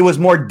people. It was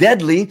more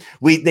deadly.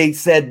 They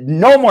said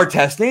no more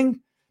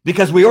testing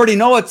because we already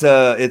know it's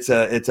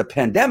a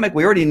pandemic.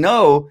 We already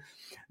know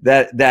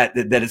that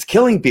it's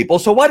killing people.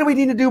 So why do we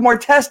need to do more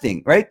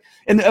testing, right?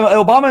 In the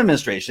Obama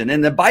administration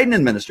and the Biden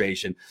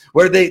administration,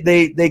 where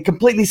they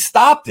completely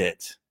stopped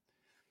it.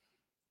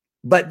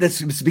 But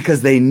this is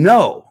because they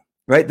know.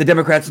 Right? The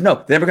Democrats know.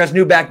 The Democrats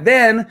knew back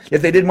then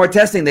if they did more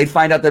testing, they'd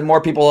find out that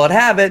more people would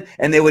have it,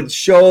 and they would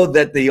show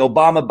that the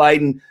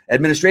Obama-Biden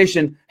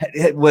administration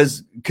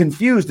was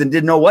confused and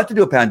didn't know what to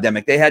do with a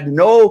pandemic. They had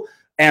no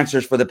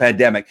answers for the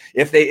pandemic.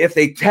 If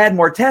they had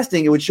more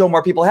testing, it would show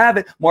more people have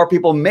it. More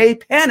people may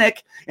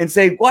panic and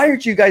say, why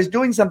aren't you guys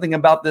doing something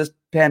about this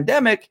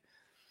pandemic?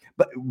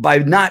 But by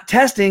not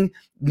testing,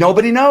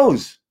 nobody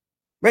knows.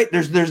 right?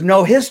 There's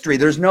no history.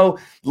 There's no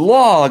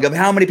log of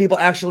how many people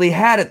actually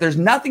had it. There's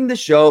nothing to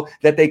show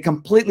that they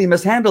completely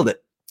mishandled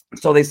it.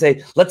 So they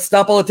say, let's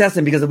stop all the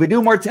testing, because if we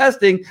do more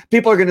testing,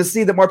 people are going to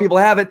see that more people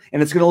have it,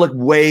 and it's going to look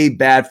way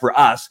bad for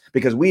us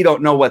because we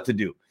don't know what to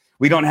do.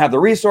 We don't have the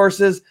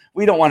resources.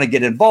 We don't want to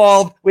get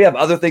involved. We have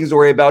other things to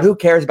worry about. Who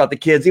cares about the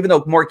kids? Even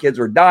though more kids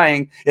were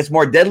dying, it's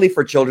more deadly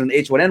for children.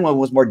 H1N1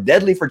 was more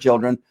deadly for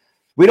children.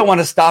 We don't want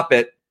to stop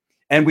it,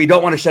 and we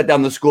don't want to shut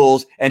down the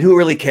schools. And who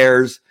really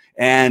cares?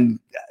 And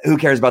who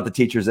cares about the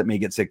teachers that may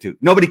get sick too?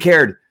 Nobody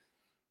cared.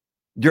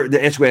 The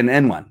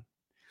H1N1.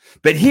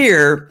 But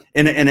here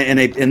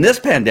in this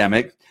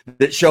pandemic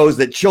that shows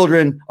that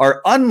children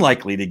are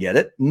unlikely to get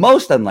it,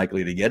 most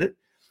unlikely to get it.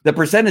 The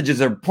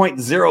percentages are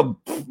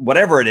 0.0,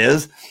 whatever it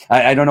is.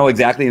 I don't know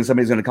exactly, and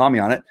somebody's going to call me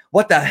on it.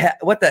 What the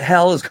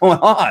hell is going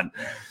on,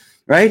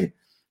 right?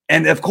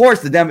 And of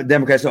course, the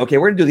Democrats say, okay,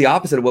 we're going to do the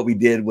opposite of what we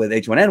did with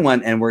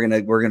H1N1, and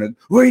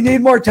we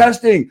need more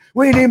testing.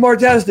 We need more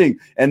testing.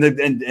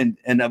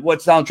 And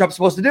what's Donald Trump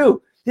supposed to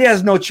do? He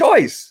has no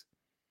choice,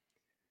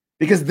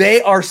 because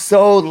they are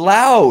so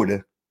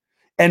loud,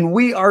 and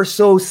we are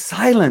so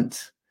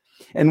silent,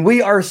 and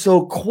we are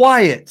so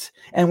quiet,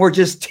 and we're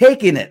just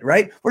taking it,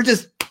 right? We're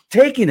just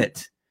taking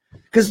it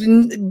because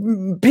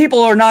people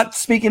are not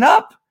speaking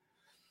up.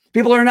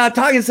 People are not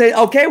talking and saying,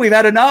 okay, we've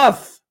had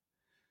enough.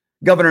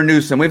 Governor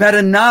Newsom, we've had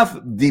enough.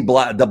 De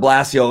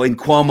Blasio and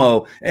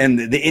Cuomo and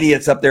the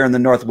idiots up there in the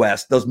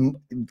Northwest, those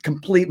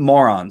complete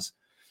morons,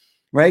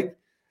 right?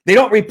 They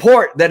don't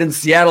report that in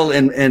Seattle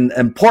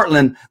and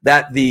Portland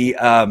that the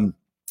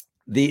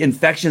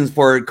infections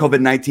for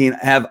COVID-19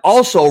 have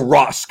also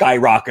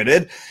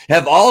skyrocketed,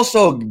 have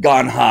also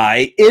gone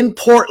high in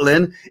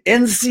Portland,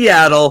 in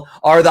Seattle,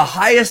 are the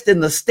highest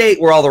in the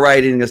state where all the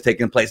rioting is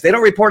taking place. They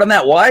don't report on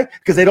that. Why?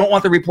 Because they don't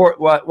want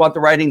the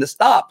rioting to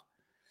stop.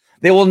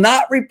 They will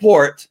not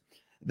report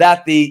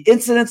that the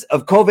incidence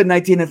of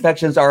COVID-19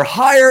 infections are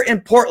higher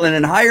in Portland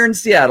and higher in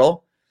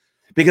Seattle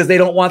because they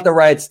don't want the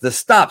riots to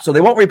stop. So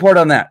they won't report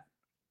on that.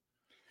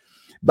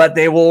 But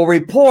they will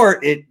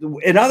report it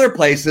in other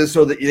places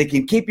so that they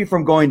can keep you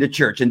from going to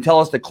church and tell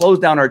us to close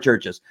down our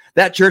churches.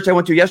 That church I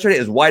went to yesterday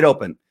is wide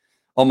open.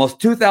 Almost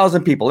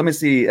 2,000 people. Let me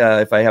see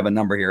if I have a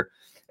number here.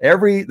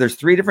 There's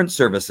 3 different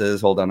services.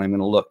 Hold on, I'm going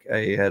to look.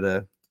 I had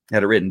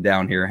it written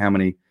down here. How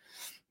many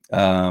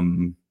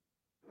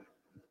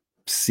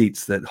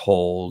seats that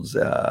holds?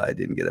 I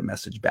didn't get a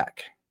message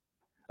back.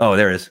 Oh,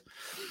 there it is.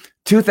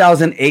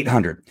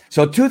 2,800.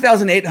 So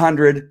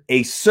 2,800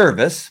 a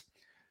service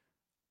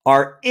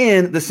are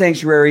in the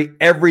sanctuary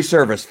every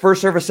service,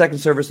 first service, second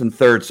service, and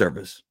third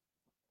service.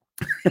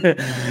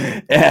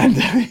 and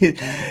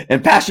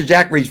Pastor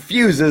Jack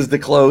refuses to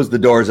close the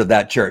doors of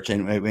that church.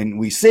 And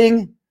we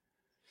sing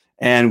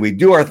and we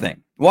do our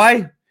thing.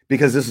 Why?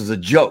 Because this is a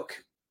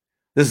joke.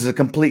 This is a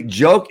complete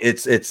joke.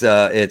 It's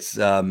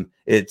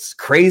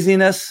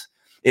craziness.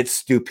 It's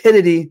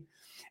stupidity.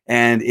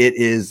 And it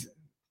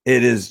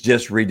is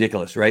just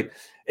ridiculous, right?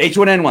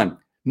 H1N1,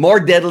 more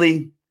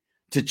deadly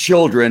to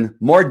children,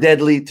 more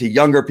deadly to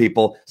younger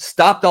people,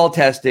 stopped all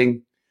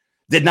testing,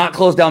 did not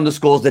close down the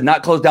schools, did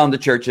not close down the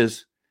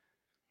churches,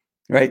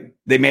 right?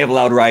 They may have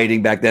allowed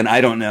rioting back then.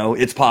 I don't know.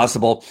 It's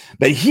possible.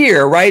 But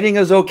here, rioting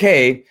is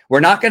okay.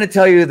 We're not going to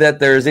tell you that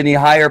there's any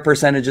higher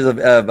percentages of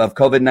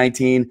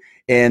COVID-19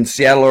 in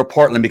Seattle or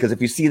Portland, because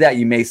if you see that,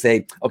 you may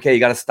say, okay, you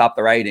got to stop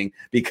the rioting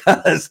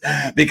because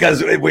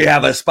we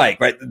have a spike,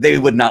 right? They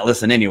would not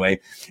listen anyway.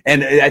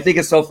 And I think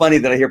it's so funny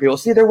that I hear people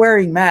say they're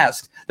wearing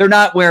masks. They're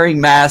not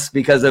wearing masks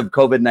because of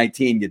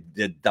COVID-19,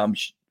 you dumb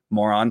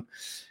moron.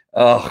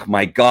 Oh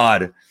my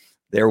God.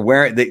 They're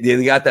wearing,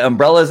 they got the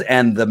umbrellas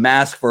and the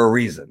mask for a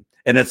reason,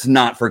 and it's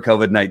not for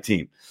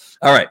COVID-19.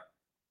 All right.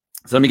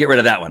 So let me get rid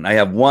of that one. I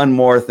have one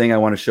more thing I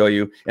want to show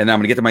you, and then I'm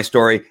going to get to my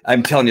story.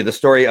 I'm telling you the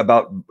story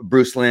about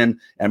Bruce Lynn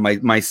and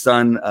my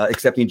son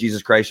accepting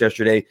Jesus Christ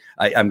yesterday.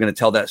 I'm going to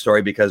tell that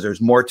story because there's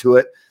more to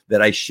it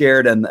that I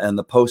shared and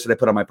the post that I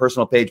put on my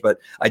personal page. But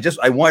I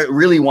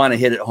really want to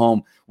hit it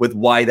home with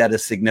why that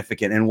is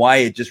significant and why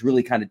it just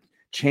really kind of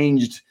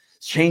changed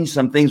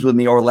some things with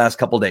me over the last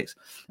couple of days.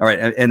 All right.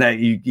 And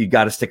you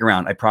got to stick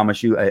around. I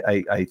promise you,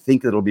 I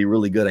think it'll be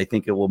really good. I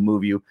think it will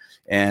move you,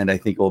 and I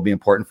think it will be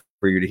important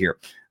for you to hear.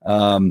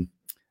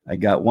 I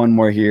got one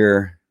more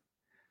here.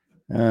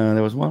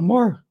 There was one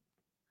more.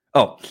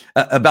 Oh,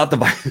 about the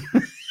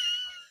violence.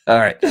 All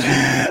right.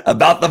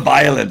 About the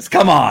violence.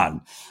 Come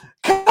on.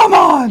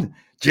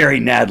 Jerry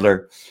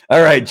Nadler.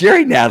 All right.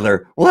 Jerry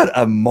Nadler. What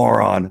a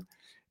moron.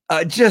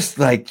 Just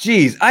like,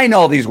 geez, I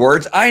know these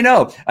words. I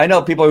know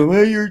people are,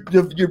 well,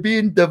 you're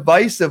being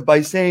divisive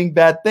by saying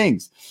bad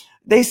things.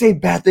 They say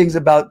bad things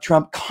about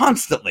Trump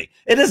constantly.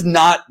 It is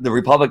not the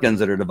Republicans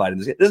that are dividing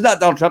this. It is not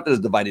Donald Trump that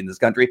is dividing this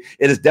country.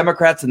 It is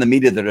Democrats and the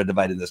media that are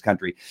dividing this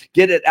country.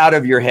 Get it out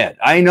of your head.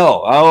 I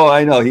know. Oh,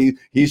 I know.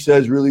 He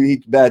says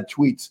really bad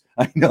tweets.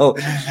 I know.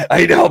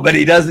 But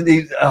he doesn't.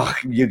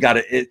 You got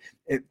it.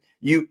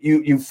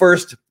 You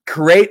first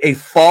create a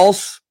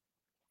false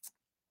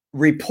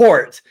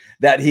report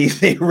that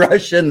he's a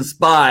Russian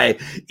spy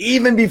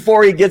even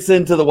before he gets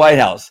into the White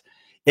House.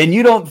 And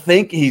you don't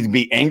think he'd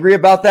be angry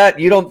about that?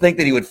 You don't think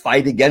that he would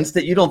fight against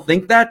it? You don't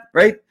think that,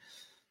 right?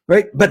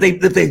 Right? But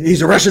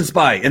he's a Russian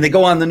spy, and they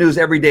go on the news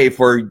every day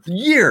for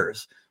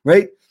years,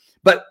 right?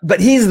 But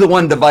he's the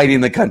one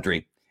dividing the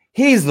country.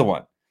 He's the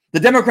one. The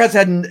Democrats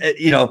hadn't,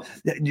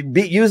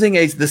 using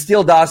the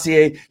Steele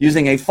dossier,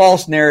 using a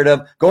false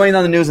narrative, going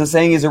on the news and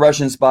saying he's a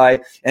Russian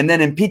spy, and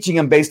then impeaching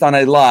him based on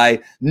a lie.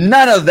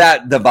 None of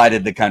that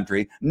divided the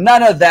country.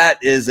 None of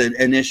that is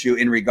an issue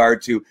in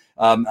regard to,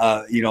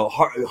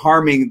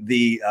 harming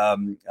the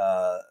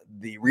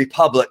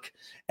republic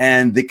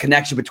and the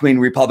connection between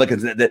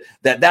Republicans.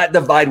 That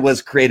divide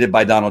was created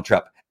by Donald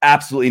Trump.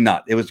 Absolutely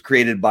not. It was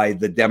created by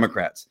the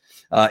Democrats.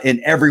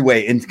 In every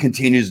way, and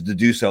continues to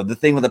do so. The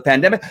thing with the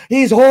pandemic,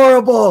 he's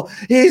horrible.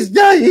 He's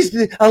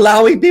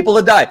allowing people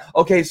to die.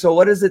 Okay, so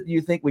what is it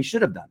you think we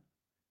should have done?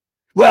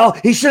 Well,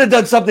 he should have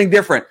done something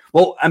different.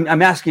 Well,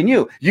 I'm asking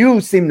you. You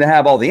seem to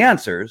have all the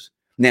answers,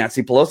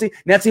 Nancy Pelosi.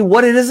 Nancy,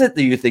 what is it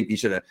that you think he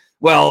should have?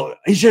 Well,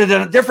 he should have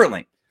done it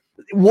differently.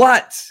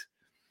 What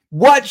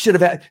should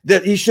have had?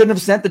 That he shouldn't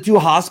have sent the 2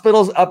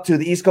 hospitals up to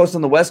the East Coast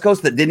and the West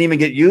Coast that didn't even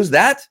get used?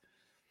 That?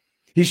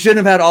 He shouldn't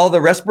have had all the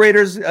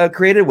respirators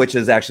created, which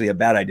is actually a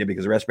bad idea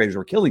because the respirators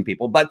were killing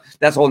people. But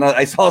that's a whole nother.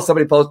 I saw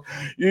somebody post,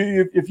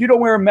 if you don't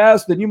wear a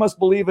mask, then you must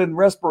believe in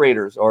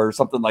respirators or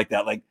something like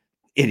that. Like,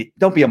 idiot,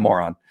 don't be a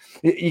moron.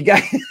 You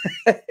got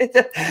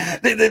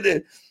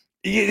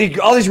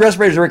all these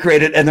respirators were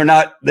created, and they're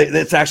not.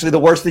 It's actually the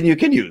worst thing you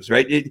can use,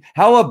 right?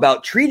 How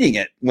about treating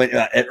it when,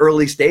 at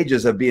early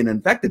stages of being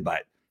infected by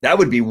it? That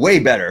would be way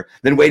better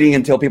than waiting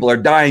until people are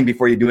dying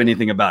before you do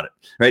anything about it,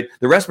 right?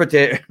 The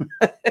respirator.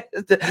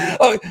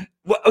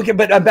 Okay,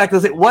 but I'm back to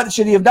this. What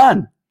should he have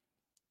done?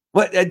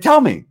 What? Tell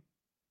me.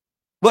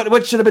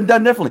 What should have been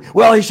done differently?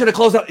 Well, he should have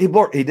closed out.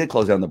 He did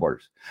close down the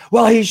borders.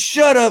 Well, he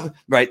should have.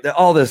 Right.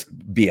 All this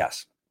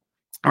BS.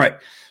 All right.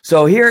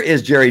 So here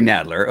is Jerry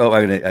Nadler. Oh,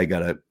 I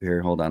gotta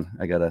here. Hold on.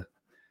 I gotta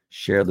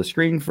share the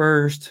screen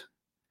first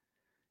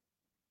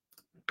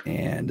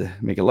and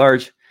make it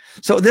large.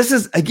 So this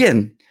is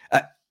again.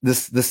 The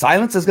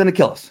silence is going to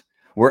kill us.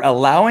 We're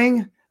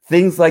allowing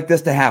things like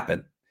this to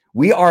happen.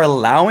 We are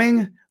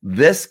allowing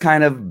this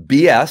kind of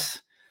BS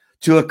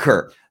to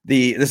occur.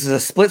 This is a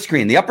split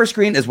screen. The upper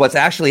screen is what's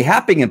actually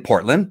happening in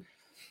Portland,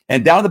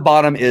 and down at the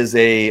bottom is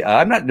I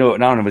don't know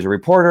if it was a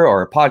reporter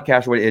or a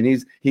podcast,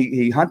 and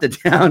he hunted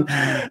down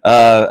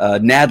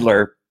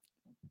Nadler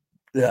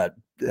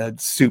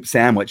soup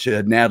sandwich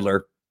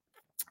Nadler.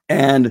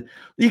 And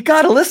you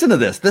got to listen to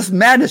this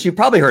madness. You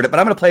probably heard it, but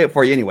I'm going to play it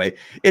for you anyway.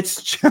 It's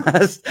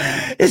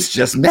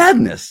just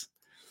madness.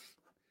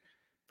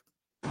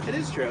 It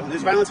is true.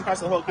 There's violence across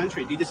the whole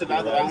country. Do you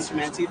disavow the violence from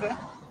Antifa?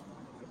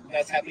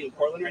 That's happening in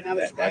Portland right now.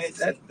 That's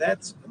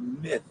a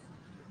myth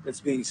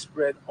that's being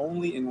spread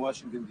only in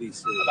Washington,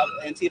 D.C. About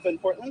Antifa in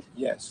Portland?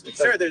 Yes.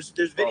 Sir, there's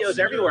videos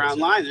everywhere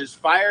online. There's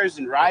fires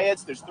and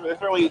riots. They're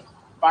throwing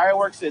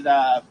fireworks at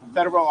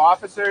federal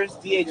officers.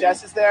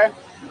 DHS is there.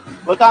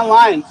 Look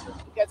online.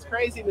 It gets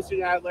crazy, Mr.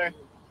 Nadler.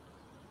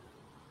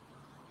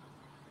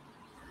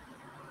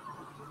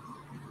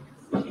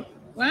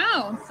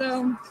 Wow.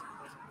 So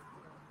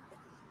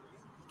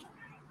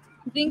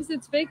he thinks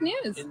it's fake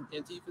news.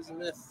 Antifa's a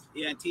myth.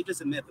 Yeah,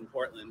 Antifa's a myth in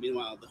Portland.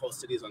 Meanwhile, the whole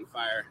city is on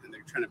fire, and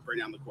they're trying to burn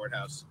down the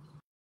courthouse.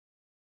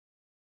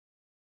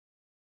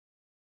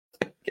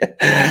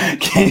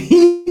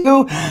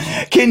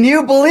 Can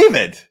you believe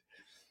it?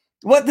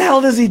 What the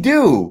hell does he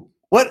do?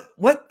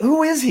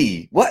 Who is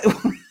he? What?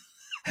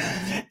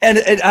 And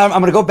I'm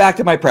going to go back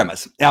to my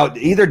premise. Now,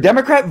 either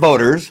Democrat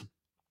voters,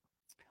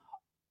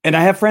 and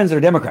I have friends that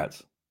are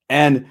Democrats,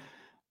 and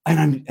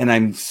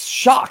I'm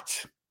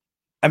shocked.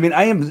 I mean,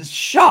 I am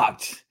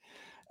shocked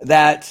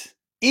that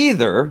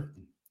either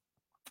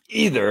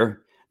they're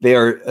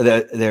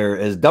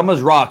as dumb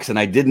as rocks, and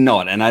I didn't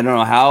know it, and I don't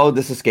know how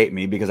this escaped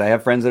me because I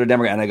have friends that are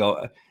Democrat, and I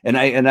go, and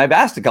I've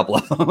asked a couple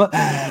of them.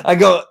 I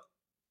go,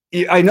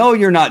 I know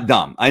you're not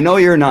dumb. I know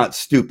you're not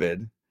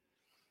stupid.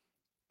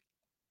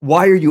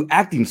 Why are you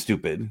acting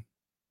stupid?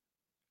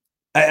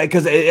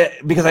 Because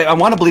I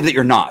want to believe that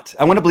you're not.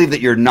 I want to believe that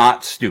you're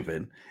not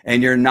stupid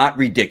and you're not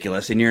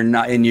ridiculous and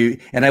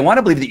I want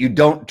to believe that you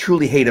don't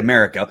truly hate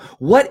America.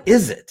 What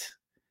is it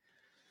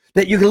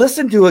that you can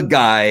listen to a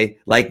guy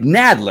like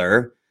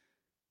Nadler,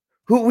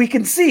 who we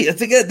can see?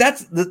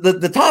 That's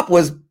the top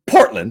was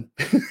Portland.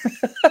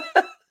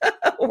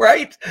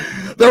 Right?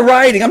 The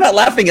writing. I'm not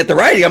laughing at the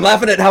writing. I'm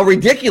laughing at how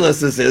ridiculous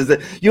this is.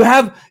 That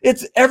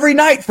it's every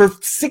night for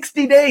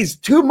 60 days,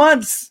 2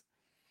 months.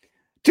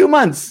 2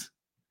 months.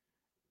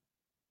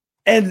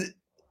 And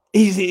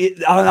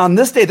he's on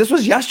this day, this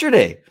was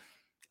yesterday.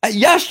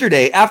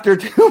 Yesterday, after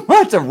 2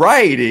 months of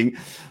rioting,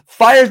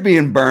 fires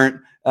being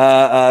burnt,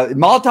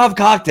 Molotov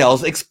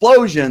cocktails,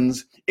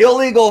 explosions,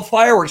 illegal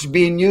fireworks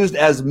being used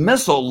as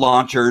missile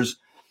launchers,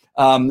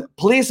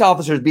 police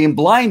officers being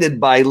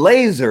blinded by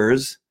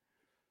lasers,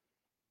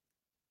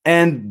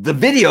 and the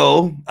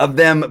video of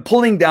them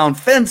pulling down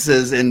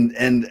fences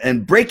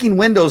and breaking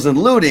windows and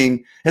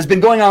looting has been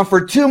going on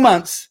for 2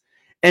 months.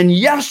 And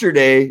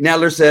yesterday,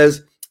 Nadler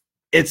says,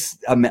 It's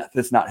a myth.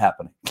 It's not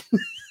happening.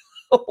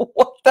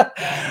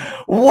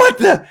 What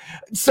the?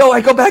 So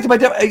I go back to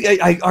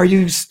my, are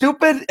you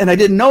stupid and I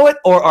didn't know it,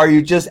 or are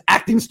you just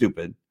acting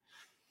stupid?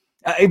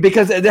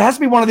 Because it has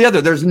to be one or the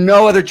other. There's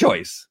no other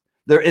choice.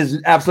 There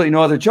is absolutely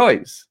no other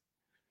choice.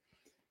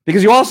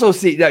 Because you also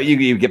see that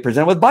you get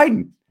presented with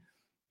Biden,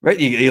 right?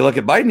 You look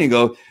at Biden and you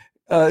go,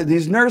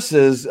 these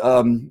nurses,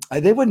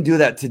 they wouldn't do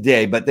that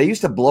today, but they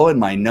used to blow in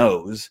my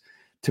nose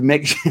to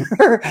make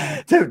sure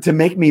to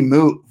make me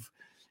move.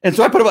 And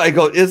so I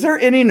go, is there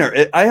any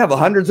nurse? I have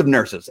hundreds of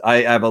nurses. I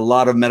have a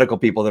lot of medical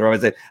people that are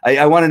always saying,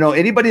 I want to know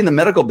anybody in the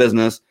medical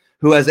business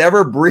who has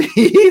ever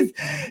breathed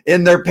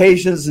in their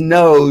patient's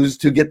nose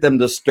to get them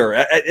to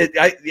stir.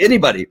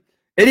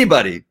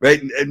 Anybody,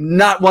 right?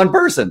 Not one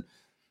person,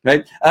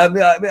 right?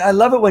 I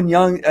love it when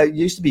young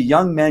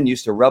men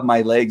used to rub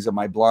my legs and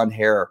my blonde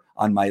hair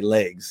on my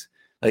legs.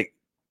 Like,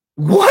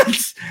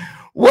 what?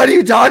 What are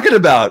you talking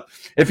about?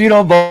 If you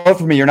don't vote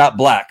for me, you're not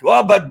black.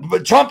 Well,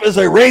 but Trump is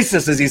a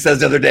racist, as he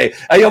says the other day.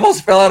 I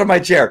almost fell out of my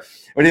chair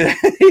when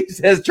he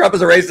says Trump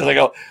is a racist. I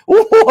go,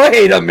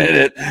 wait a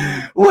minute,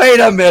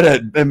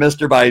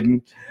 Mr.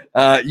 Biden.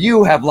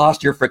 You have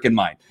lost your freaking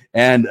mind.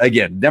 And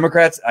again,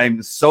 Democrats,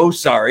 I'm so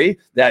sorry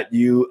that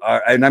you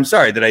are, and I'm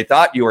sorry that I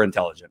thought you were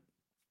intelligent.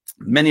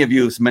 Many of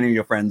your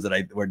friends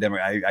that were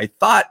Democrat, I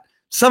thought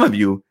some of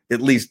you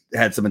at least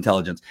had some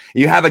intelligence.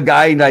 You have a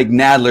guy like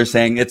Nadler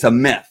saying it's a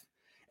myth.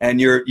 And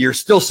you're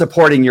still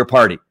supporting your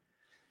party,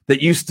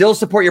 that you still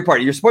support your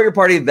party. You support your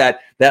party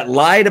that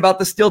lied about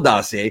the Steele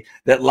dossier,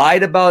 that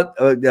lied about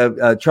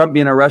Trump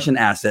being a Russian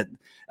asset.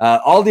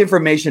 All the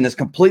information is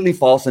completely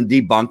false and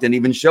debunked, and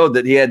even showed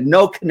that he had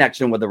no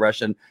connection with the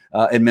Russian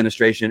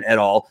administration at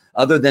all,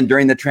 other than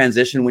during the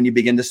transition when you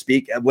begin to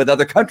speak with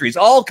other countries.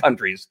 All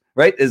countries,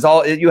 right?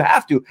 You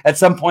have to at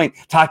some point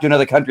talk to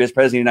another country as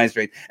president of the United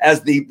States,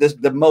 as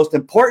the most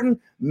important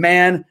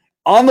man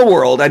on the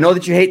world. I know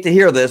that you hate to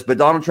hear this, but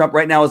Donald Trump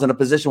right now is in a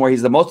position where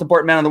he's the most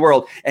important man in the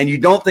world, and you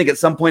don't think at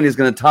some point he's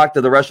going to talk to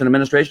the Russian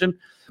administration,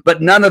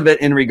 but none of it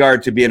in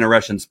regard to being a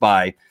Russian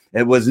spy.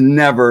 It was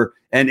never,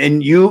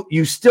 and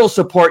you still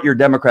support your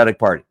Democratic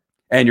Party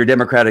and your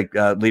Democratic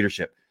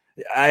leadership.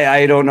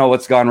 I don't know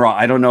what's gone wrong.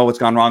 I don't know what's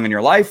gone wrong in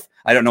your life.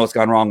 I don't know what's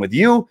gone wrong with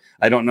you.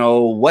 I don't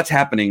know what's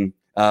happening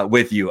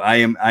with you. I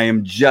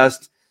am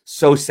just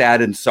so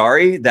sad and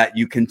sorry that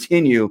you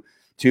continue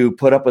to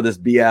put up with this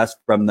BS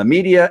from the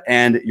media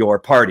and your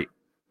party.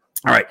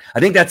 All right.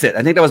 I think that's it.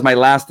 I think that was my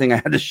last thing I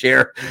had to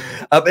share.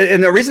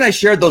 And the reason I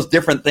shared those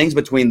different things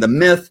between the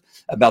myth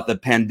about the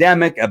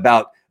pandemic,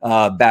 about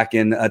back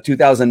in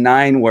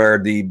 2009, where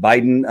the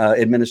Biden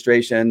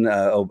administration,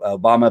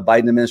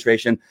 Obama-Biden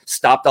administration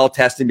stopped all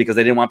testing because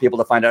they didn't want people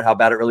to find out how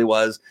bad it really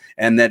was,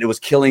 and that it was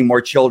killing more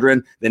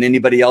children than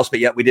anybody else, but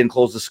yet we didn't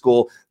close the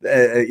school.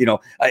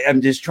 I'm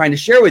just trying to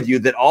share with you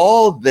that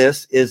all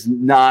this is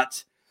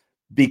not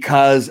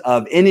because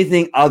of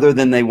anything other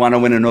than they want to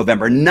win in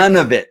November. None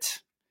of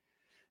it.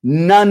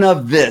 None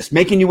of this.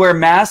 Making you wear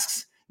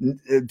masks,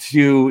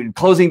 to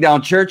closing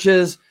down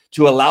churches,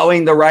 to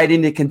allowing the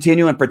rioting to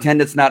continue and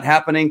pretend it's not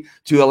happening,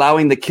 to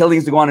allowing the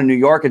killings to go on in New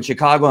York and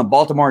Chicago and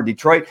Baltimore and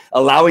Detroit,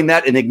 allowing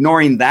that and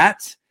ignoring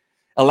that,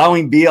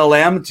 allowing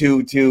BLM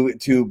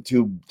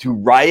to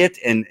riot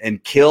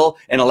and kill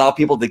and allow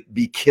people to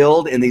be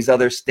killed in these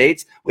other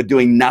states with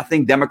doing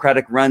nothing.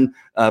 Democratic run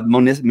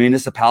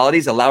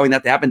municipalities, allowing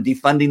that to happen,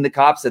 defunding the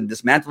cops and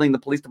dismantling the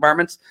police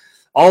departments.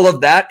 All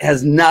of that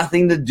has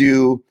nothing to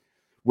do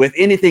with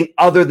anything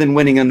other than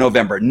winning in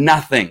November.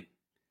 Nothing.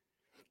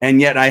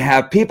 And yet I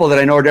have people that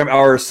I know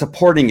are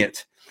supporting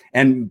it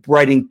and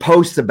writing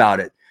posts about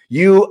it.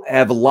 You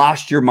have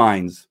lost your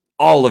minds,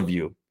 all of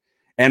you.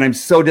 And I'm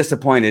so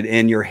disappointed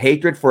in your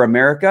hatred for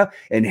America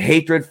and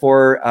hatred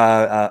for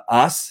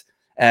us,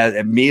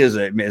 me as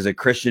a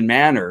Christian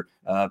man, or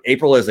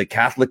April as a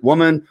Catholic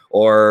woman,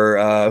 or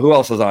who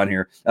else is on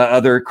here?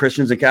 Other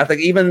Christians and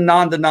Catholics, even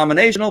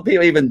non-denominational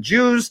people, even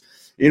Jews.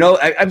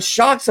 I'm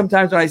shocked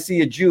sometimes when I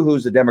see a Jew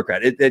who's a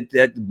Democrat.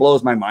 It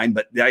blows my mind,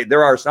 but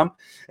there are some.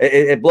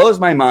 It blows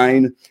my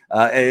mind,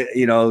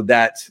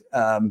 that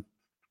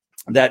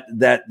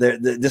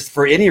just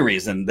for any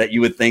reason that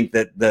you would think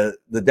that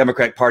the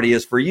Democratic Party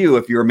is for you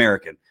if you're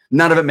American.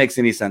 None of it makes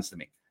any sense to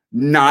me.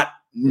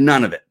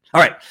 None of it.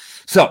 All right.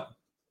 So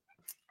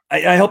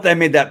I hope that I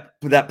made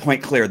that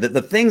point clear, that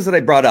the things that I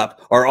brought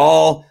up are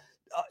all,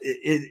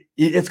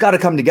 it's got to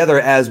come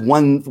together as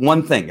one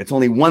thing. It's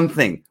only one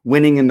thing: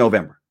 winning in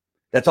November.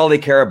 That's all they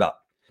care about,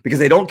 because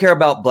they don't care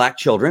about black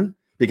children,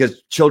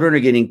 because children are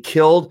getting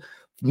killed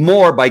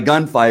more by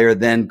gunfire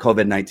than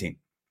COVID-19.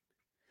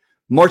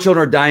 More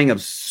children are dying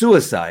of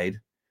suicide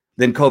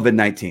than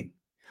COVID-19.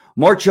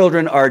 More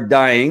children are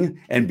dying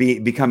and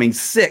becoming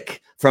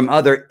sick from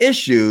other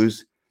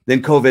issues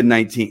than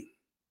COVID-19.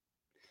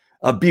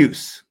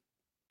 Abuse.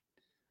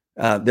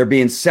 They're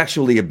being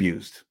sexually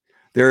abused.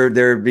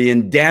 They're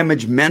being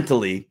damaged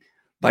mentally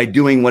by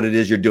doing what it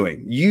is you're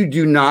doing. You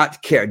do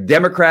not care.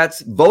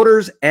 Democrats,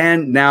 voters,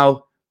 and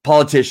now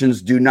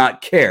politicians do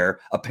not care,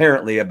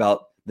 apparently,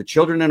 about The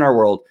children in our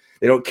world,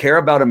 they don't care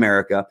about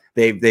America.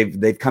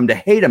 They've come to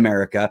hate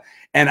America,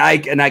 and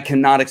I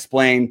cannot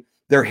explain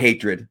their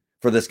hatred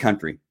for this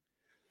country.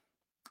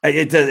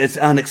 It's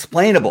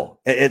unexplainable.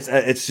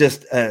 It's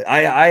just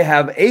I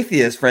have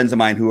atheist friends of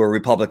mine who are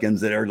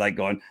Republicans that are like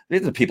going,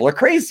 these people are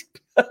crazy.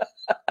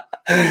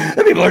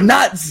 The people are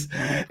nuts,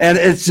 and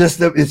it's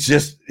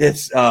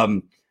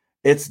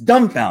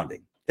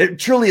dumbfounding. It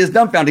truly is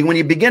dumbfounding when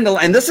you begin to,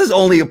 and this is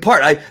only a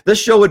part. This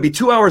show would be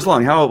 2 hours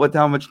long. How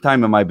much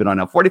time am I been on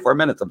now? 44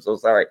 minutes. I'm so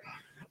sorry.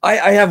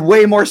 I have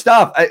way more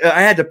stuff.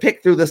 I had to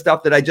pick through the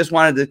stuff that I just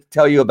wanted to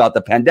tell you about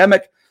the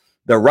pandemic,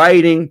 the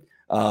rioting,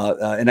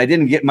 and I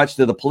didn't get much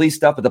to the police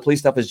stuff, but the police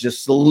stuff is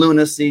just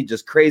lunacy,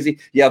 just crazy.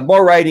 You have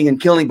more rioting and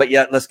killing, but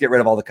yet let's get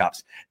rid of all the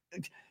cops.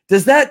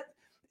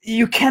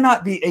 You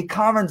cannot be a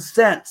common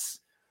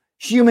sense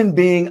human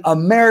being,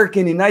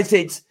 American, United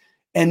States,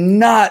 and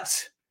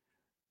not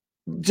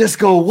just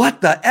go, what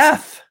the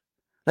F?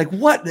 Like,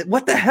 what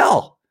the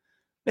hell?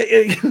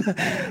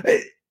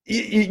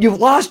 You've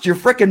lost your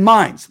freaking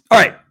minds. All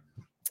right.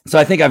 So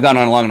I think I've gone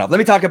on long enough. Let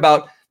me talk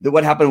about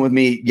what happened with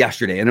me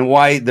yesterday and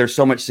why there's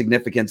so much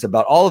significance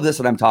about all of this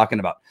that I'm talking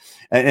about.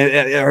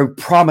 And I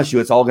promise you,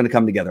 it's all going to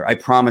come together. I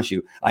promise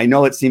you. I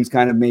know it seems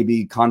kind of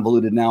maybe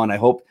convoluted now, and I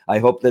hope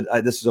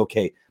that this is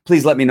okay.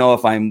 Please let me know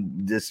if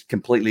I'm just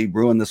completely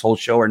ruined this whole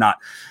show or not,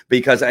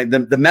 because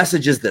the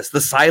message is this: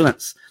 the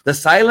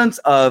silence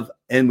of,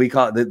 and we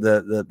call it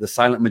the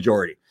silent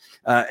majority.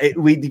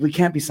 We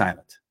can't be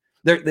silent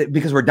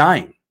because we're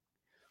dying.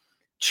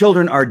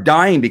 Children are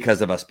dying because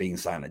of us being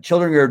silent.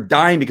 Children are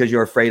dying because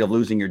you're afraid of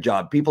losing your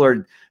job. People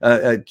are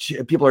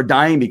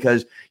dying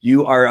because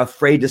you are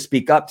afraid to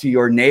speak up to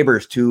your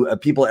neighbors, to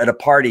people at a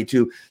party,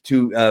 to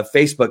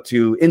Facebook,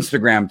 to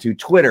Instagram, to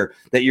Twitter,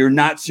 that you're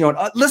not showing.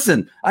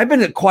 Listen, I've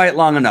been quiet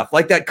long enough.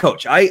 Like that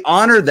coach, I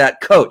honor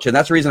that coach, and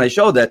that's the reason I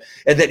showed that.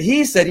 And that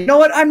he said, you know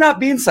what? I'm not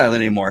being silent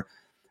anymore.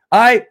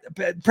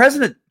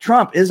 President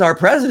Trump is our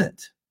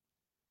president.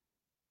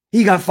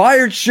 He got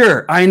fired.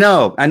 Sure. I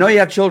know you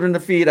have children to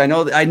feed. I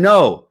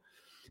know,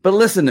 but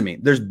listen to me.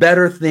 There's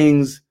better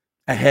things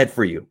ahead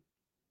for you.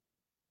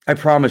 I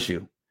promise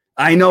you.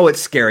 I know it's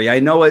scary. I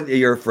know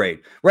you're afraid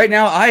right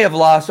now. I have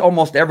lost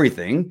almost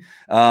everything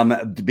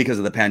because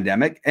of the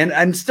pandemic, and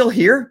I'm still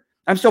here.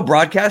 I'm still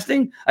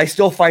broadcasting. I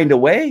still find a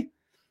way.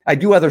 I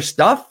do other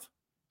stuff,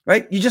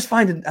 right? You just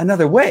find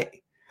another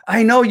way.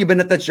 I know you've been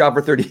at that job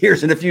for 30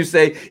 years. And if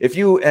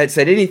you had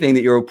said anything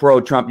that you're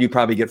pro-Trump, you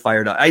probably get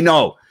fired. I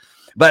know.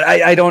 But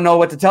I don't know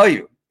what to tell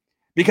you,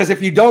 because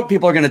if you don't,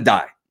 people are going to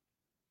die.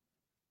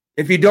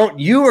 If you don't,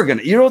 you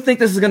don't think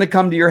this is going to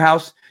come to your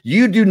house.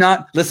 You do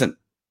not. Listen,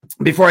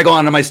 before I go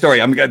on to my story,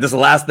 this is the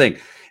last thing,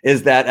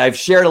 is that I've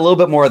shared a little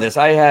bit more of this.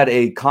 I had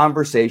a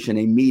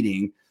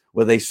meeting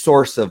with a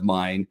source of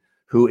mine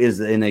who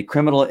is in a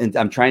criminal, and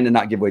I'm trying to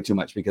not give away too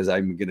much because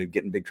I'm going to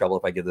get in big trouble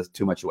if I give this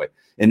too much away,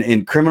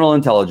 in criminal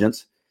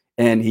intelligence.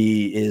 And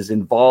he is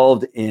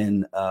involved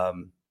in,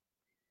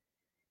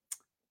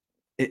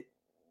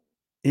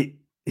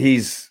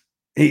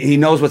 he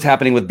knows what's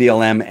happening with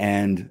BLM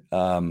and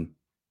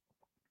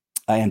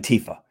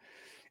Antifa,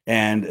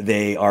 and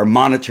they are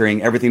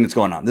monitoring everything that's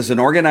going on. This is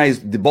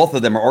both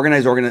of them are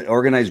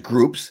organized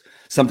groups.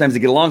 Sometimes they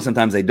get along,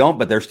 sometimes they don't,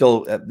 but they're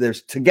still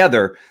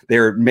together.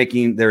 They're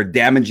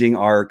damaging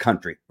our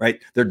country, right?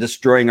 They're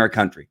destroying our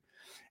country.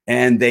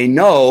 And they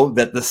know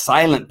that the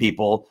silent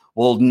people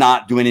will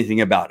not do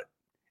anything about it.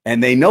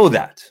 And they know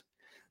that.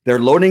 They're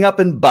loading up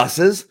in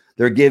buses.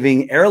 They're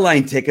giving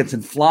airline tickets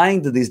and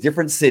flying to these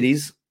different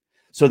cities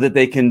so that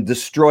they can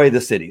destroy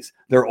the cities.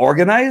 They're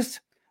organized.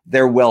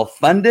 They're well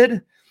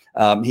funded.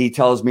 He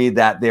tells me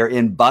that they're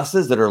in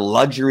buses that are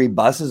luxury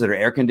buses that are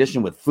air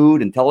conditioned with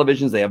food and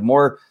televisions. They have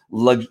more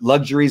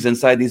luxuries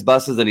inside these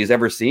buses than he's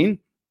ever seen.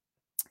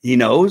 He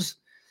knows.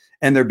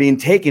 And they're being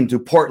taken to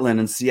Portland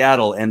and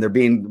Seattle, and they're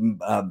being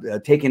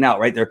taken out,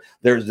 right?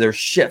 There's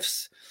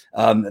shifts.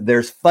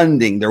 There's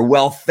funding. They're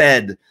well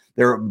fed.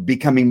 They're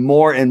becoming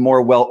more and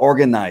more well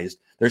organized.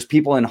 There's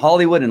people in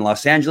Hollywood and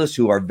Los Angeles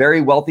who are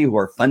very wealthy, who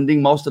are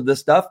funding most of this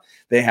stuff.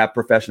 They have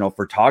professional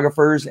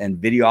photographers and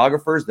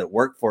videographers that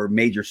work for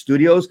major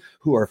studios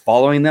who are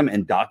following them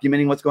and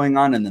documenting what's going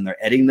on. And then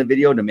they're editing the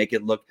video to make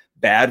it look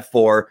bad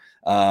for,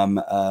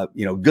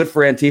 good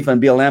for Antifa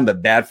and BLM,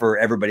 but bad for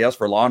everybody else,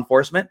 for law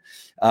enforcement.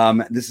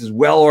 This is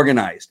well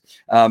organized.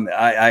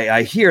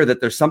 I hear that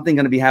there's something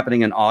going to be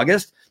happening in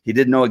August. He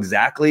didn't know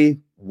exactly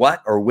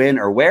what or when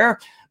or where,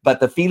 but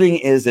the feeling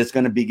is it's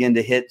going to begin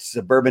to hit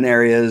suburban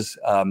areas,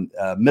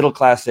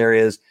 middle-class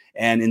areas,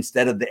 and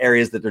instead of the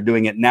areas that they're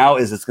doing it now,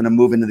 it's going to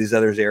move into these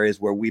other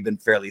areas where we've been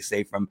fairly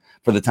safe from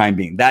for the time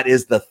being. That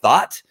is the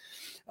thought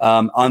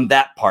on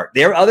that part.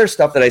 There are other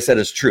stuff that I said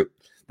is true.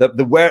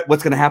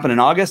 What's going to happen in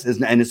August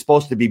and it's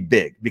supposed to be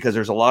big because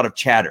there's a lot of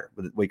chatter.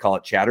 We call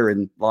it chatter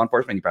in law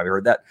enforcement. You probably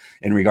heard that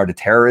in regard to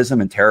terrorism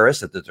and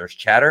terrorists, that there's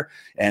chatter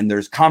and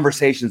there's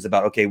conversations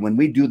about, okay, when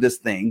we do this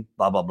thing,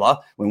 blah, blah, blah,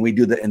 when we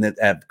do that and that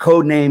have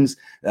code names,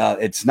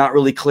 it's not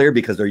really clear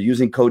because they're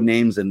using code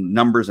names and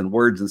numbers and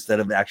words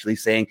instead of actually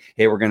saying,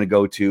 hey, we're going to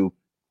go to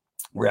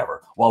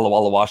wherever, Walla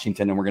Walla,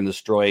 Washington, and we're going to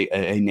destroy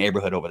a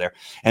neighborhood over there.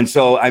 And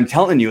so I'm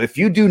telling you, if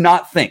you do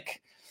not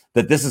think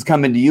that this is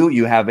coming to you,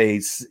 you have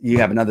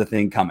another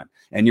thing coming,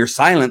 and your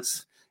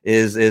silence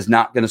is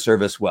not going to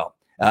serve us well.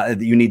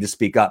 You need to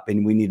speak up,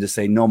 and we need to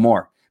say no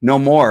more. No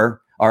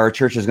more our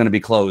church is going to be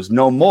closed.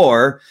 No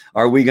more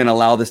are we going to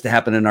allow this to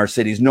happen in our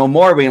cities. No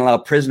more are we going to allow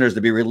prisoners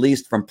to be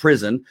released from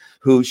prison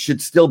who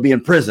should still be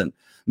in prison.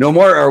 No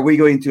more are we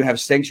going to have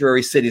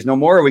sanctuary cities. No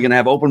more are we going to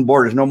have open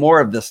borders. No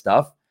more of this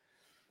stuff.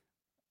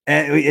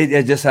 And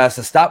it just has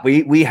to stop.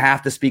 We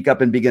have to speak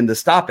up and begin to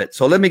stop it.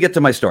 So let me get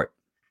to my story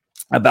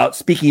about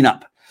speaking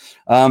up.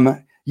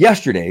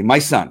 Yesterday, my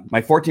son,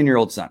 my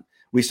 14-year-old son,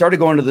 we started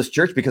going to this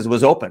church because it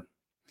was open.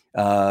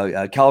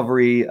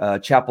 Calvary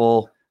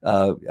Chapel,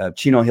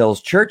 Chino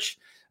Hills Church,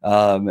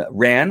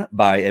 ran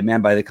by a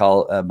man by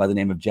the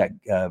name of Jack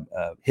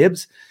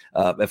Hibbs,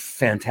 a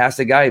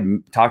fantastic guy.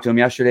 Talked to him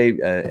yesterday,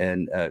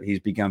 and he's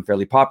become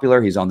fairly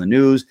popular. He's on the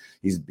news.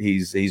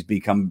 He's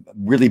become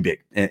really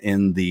big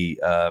in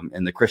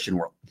the Christian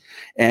world,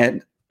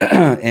 and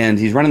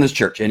he's running this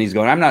church. And he's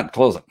going, I'm not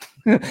closing,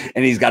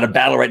 and he's got a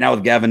battle right now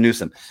with Gavin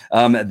Newsom.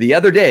 The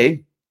other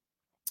day,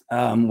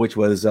 which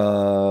was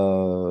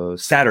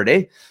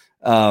Saturday,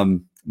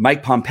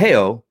 Mike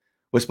Pompeo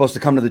was supposed to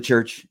come to the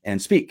church and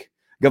speak.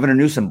 Governor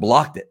Newsom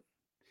blocked it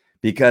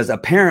because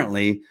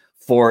apparently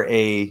for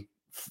and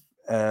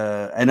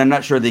I'm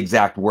not sure the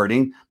exact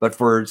wording, but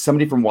for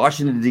somebody from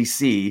Washington,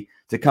 D.C.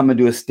 to come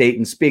into a state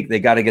and speak, they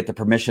got to get the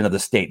permission of the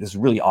state. This is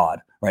really odd,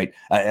 right?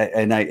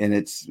 And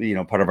it's,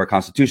 part of our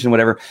Constitution,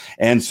 whatever.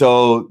 And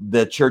so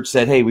the church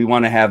said, hey, we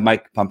want to have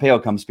Mike Pompeo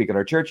come speak at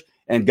our church.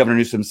 And Governor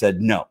Newsom said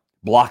no,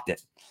 blocked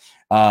it,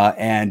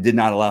 and did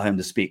not allow him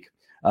to speak.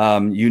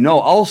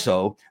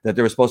 Also that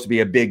there was supposed to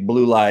be a big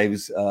Blue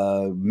Lives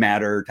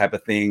Matter type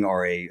of thing,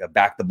 or a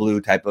Back the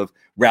Blue type of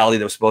rally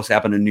that was supposed to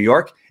happen in New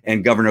York,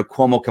 and Governor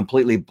Cuomo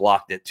completely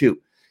blocked it too.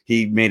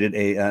 He made it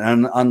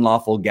an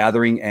unlawful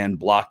gathering and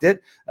blocked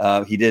it.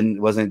 He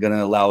wasn't going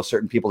to allow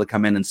certain people to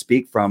come in and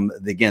speak from,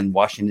 again,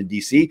 Washington,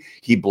 D.C.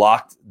 He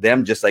blocked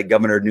them, just like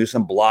Governor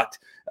Newsom blocked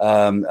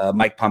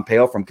Mike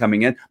Pompeo from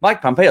coming in.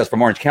 Mike Pompeo is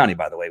from Orange County,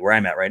 by the way, where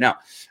I'm at right now.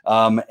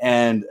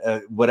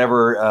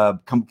 Whatever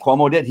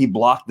Cuomo did, he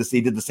blocked this.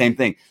 He did the same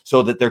thing,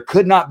 so that there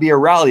could not be a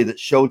rally that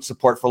showed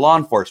support for law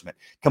enforcement.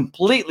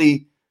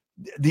 Completely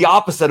the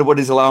opposite of what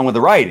he's allowing with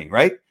the rioting,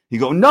 right? You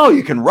go, no,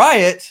 you can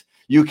riot,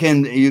 you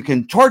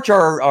can torch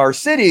our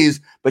cities,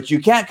 but you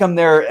can't come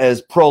there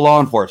as pro law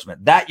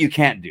enforcement. That you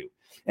can't do.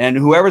 And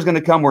whoever's going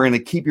to come, we're going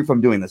to keep you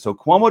from doing this. So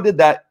Cuomo did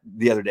that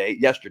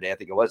yesterday, I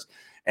think it was.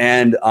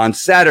 And on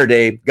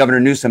Saturday, Governor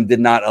Newsom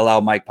did not allow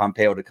Mike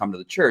Pompeo to come to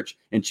the church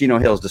in Chino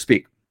Hills to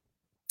speak.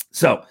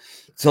 So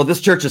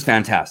this church is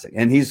fantastic,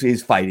 and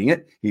he's fighting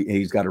it.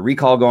 He's got a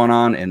recall going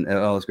on, and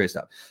all this great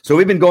stuff. So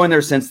we've been going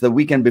there since the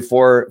weekend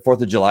before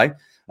 4th of July.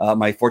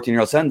 My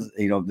 14-year-old son,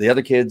 the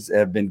other kids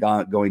have been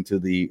going to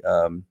the,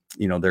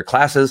 their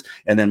classes.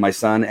 And then my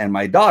son and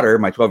my daughter,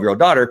 my 12-year-old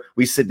daughter,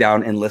 we sit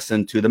down and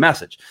listen to the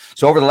message.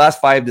 So over the last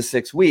 5 to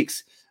 6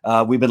 weeks,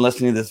 we've been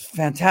listening to this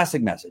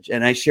fantastic message.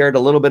 And I shared a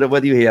little bit of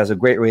with you. He has a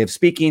great way of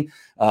speaking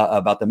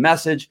about the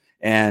message.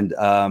 And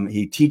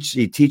he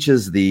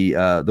teaches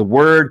the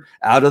word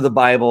out of the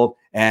Bible.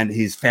 And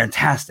he's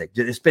fantastic.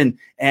 It's been,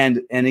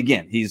 and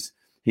again, he's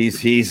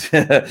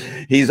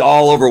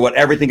all over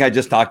everything I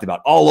just talked about,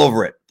 all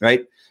over it,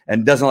 right?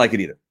 And doesn't like it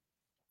either.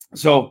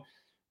 So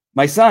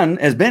my son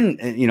has been,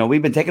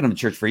 we've been taking him to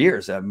church for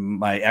years.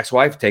 My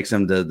ex-wife takes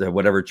him to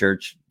whatever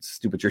church,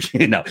 stupid church,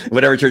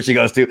 whatever church she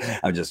goes to.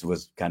 I just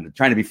was kind of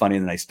trying to be funny,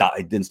 and then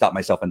I didn't stop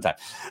myself in time.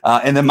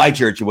 And then my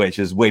church, which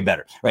is way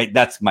better, right?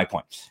 That's my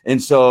point.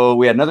 And so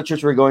we had another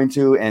church we were going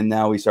to, and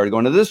now we started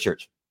going to this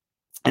church.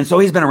 And so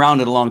he's been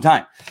around it a long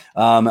time.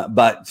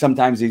 But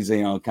sometimes he's,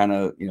 kind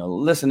of,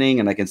 listening,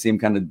 and I can see him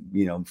kind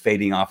of,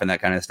 fading off and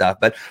that kind of stuff.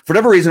 But for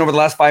whatever reason, over the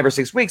last 5 or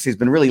 6 weeks, he's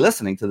been really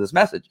listening to this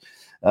message.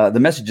 The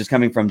message is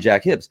coming from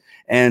Jack Hibbs.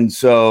 And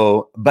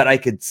so, but I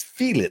could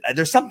feel it.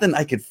 There's something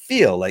I could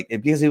feel, like,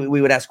 because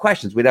we would ask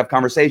questions, we'd have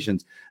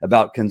conversations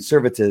about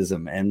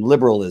conservatism and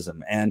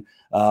liberalism and,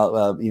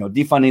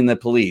 defunding the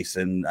police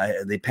and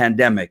the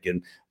pandemic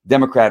and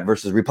Democrat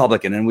versus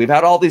Republican. And we've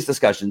had all these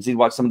discussions. He'd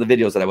watch some of the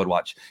videos that I would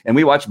watch, and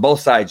we watch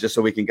both sides just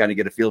so we can kind of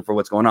get a feel for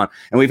what's going on.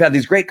 And we've had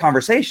these great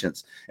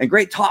conversations and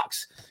great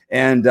talks.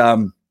 And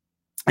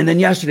then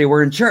yesterday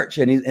we're in church,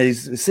 and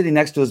he's sitting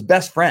next to his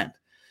best friend.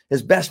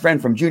 His best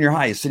friend from junior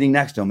high is sitting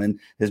next to him, and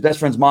his best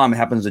friend's mom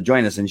happens to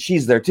join us, and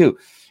she's there too.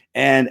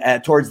 And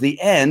towards the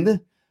end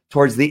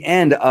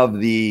of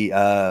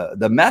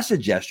the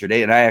message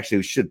yesterday, and I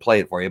actually should play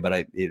it for you, but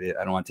I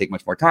don't want to take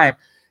much more time.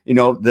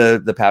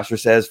 The pastor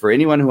says, for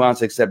anyone who wants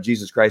to accept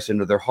Jesus Christ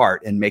into their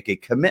heart and make a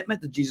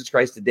commitment to Jesus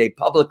Christ today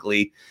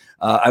publicly,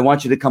 I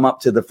want you to come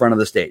up to the front of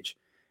the stage.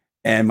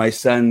 And my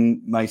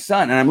son,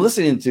 and I'm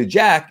listening to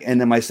Jack,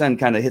 and then my son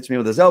kind of hits me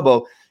with his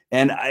elbow.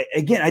 And I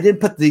didn't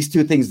put these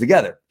two things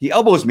together. He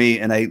elbows me,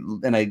 and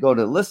I go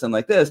to listen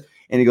like this,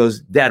 and he goes,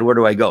 Dad, where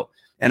do I go?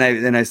 And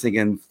I was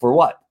thinking, for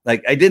what?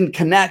 Like, I didn't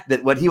connect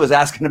that what he was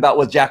asking about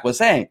what Jack was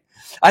saying.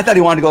 I thought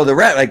he wanted to go to the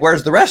like,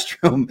 where's the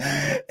restroom?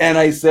 And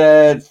I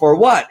said, for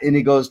what? And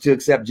he goes, to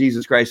accept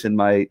Jesus Christ in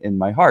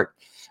my heart,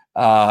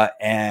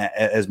 and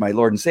as my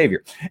Lord and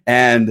Savior.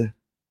 And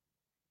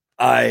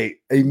I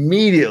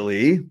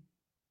immediately,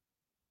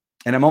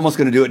 and I'm almost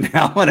going to do it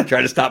now. I'm going to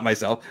try to stop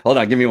myself. Hold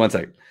on. Give me 1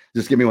 second.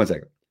 Just give me 1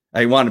 second.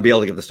 I want to be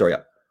able to get the story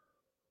up,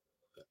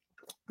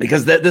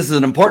 because this is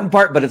an important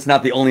part, but it's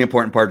not the only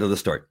important part of the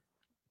story.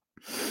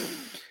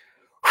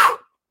 Whew.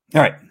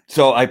 All right.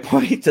 So I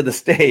point to the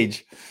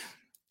stage,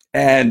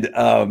 and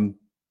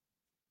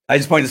I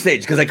just point to the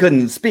stage because I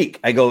couldn't speak.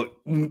 I go,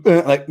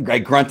 like, I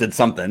grunted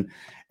something,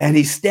 and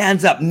he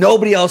stands up.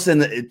 Nobody else in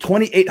the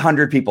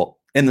 2,800 people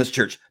in this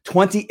church,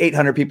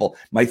 2,800 people.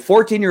 My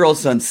 14-year-old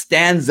son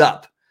stands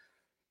up,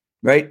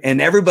 right?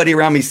 And everybody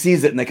around me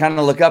sees it, and they kind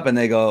of look up and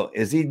they go,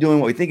 is he doing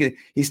what we think?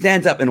 He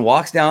stands up and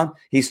walks down.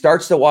 He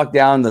starts to walk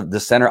down the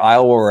center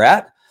aisle where we're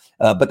at,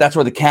 but that's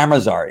where the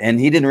cameras are. And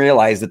he didn't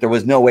realize that there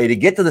was no way to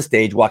get to the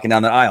stage walking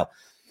down the aisle.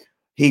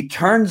 He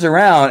turns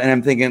around, and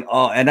I'm thinking,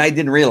 oh, and I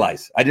didn't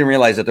realize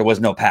that there was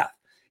no path.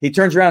 He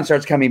turns around,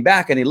 starts coming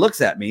back, and he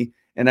looks at me,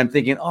 and I'm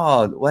thinking,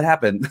 oh, what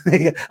happened?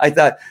 I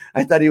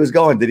thought he was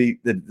going.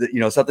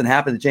 Did something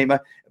happened to change my?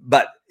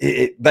 But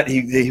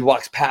he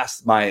walks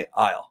past my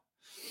aisle,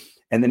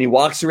 and then he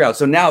walks around.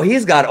 So now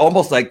he's got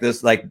almost like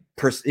this,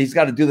 he's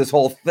got to do this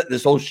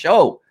whole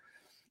show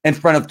in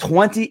front of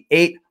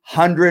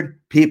 2,800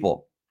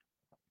 people,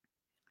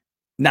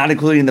 not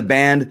including the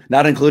band,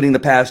 not including the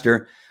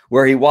pastor,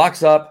 where he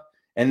walks up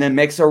and then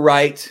makes a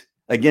right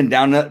again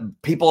down to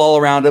people all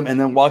around him, and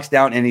then walks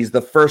down, and he's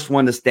the first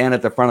one to stand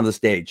at the front of the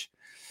stage.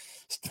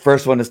 The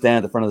first one to stand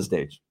at the front of the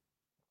stage,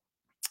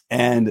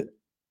 and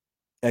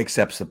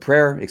accepts the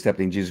prayer,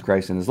 accepting Jesus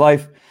Christ in his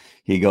life.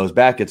 He goes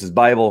back, gets his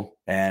Bible,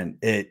 and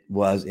it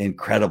was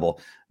incredible.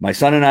 My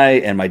son and I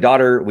and my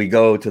daughter, we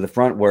go to the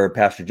front where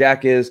Pastor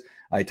Jack is.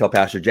 I tell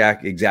Pastor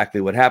Jack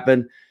exactly what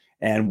happened.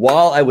 And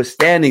while I was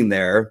standing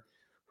there,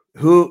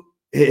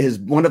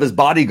 one of his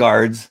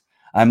bodyguards,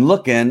 I'm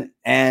looking,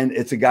 and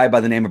it's a guy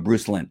by the name of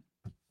Bruce Lynn.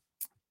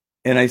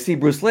 And I see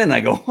Bruce Lynn, and I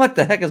go, what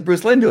the heck is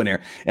Bruce Lynn doing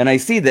here? And I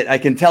see that I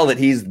can tell that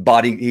he's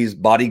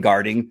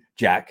bodyguarding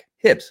Jack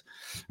Hibbs,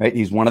 right?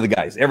 He's one of the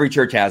guys. Every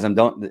church has him.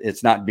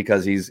 It's not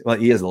because he is a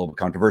little bit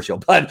controversial,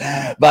 but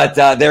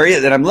there he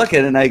is. And I'm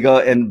looking, and I go,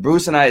 and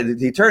Bruce and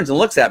he turns and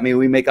looks at me.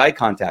 We make eye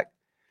contact.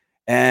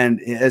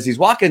 And as he's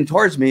walking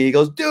towards me, he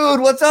goes,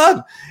 dude, what's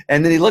up?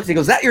 And then he looks, he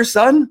goes, is that your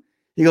son?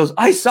 He goes,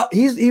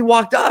 he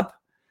walked up.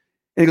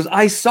 And he goes,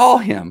 I saw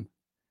him.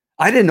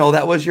 I didn't know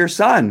that was your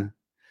son.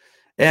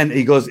 And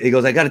he goes,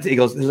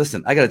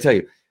 listen, I got to tell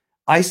you,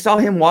 I saw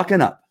him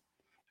walking up,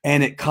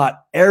 and it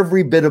caught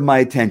every bit of my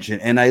attention.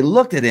 And I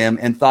looked at him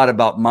and thought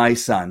about my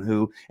son,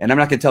 and I'm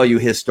not going to tell you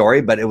his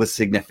story, but it was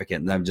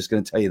significant. And I'm just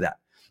going to tell you that.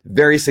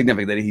 Very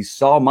significant that he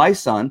saw my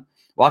son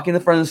walking in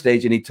the front of the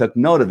stage, and he took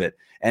note of it,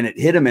 and it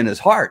hit him in his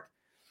heart.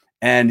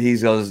 And he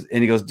goes,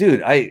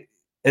 dude,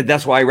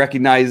 that's why I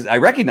recognize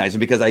him,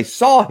 because I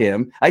saw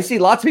him. I see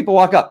lots of people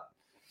walk up,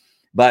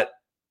 but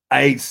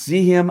I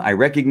see him, I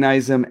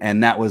recognize him,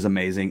 and that was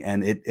amazing.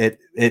 And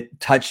it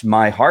touched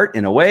my heart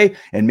in a way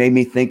and made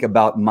me think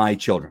about my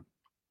children.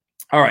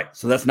 All right,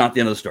 so that's not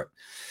the end of the story.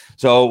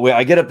 So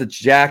I get up to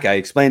Jack, I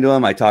explain to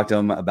him, I talk to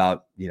him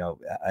about,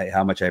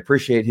 how much I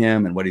appreciate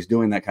him and what he's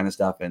doing, that kind of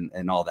stuff,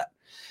 and all that.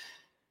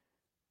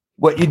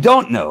 What you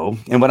don't know,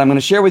 and what I'm going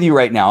to share with you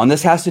right now, and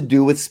this has to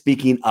do with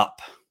speaking up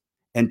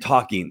and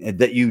talking,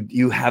 that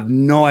you have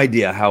no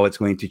idea how it's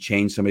going to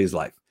change somebody's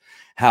life.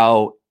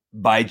 How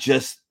by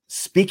just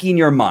speaking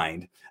your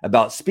mind,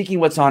 about speaking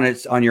what's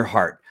on your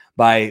heart,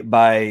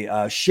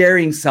 by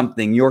sharing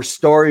something, your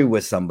story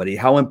with somebody,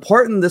 how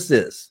important this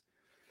is.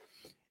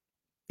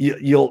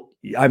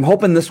 I'm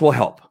hoping this will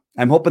help.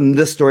 I'm hoping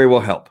this story will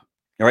help.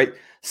 All right.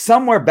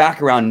 Somewhere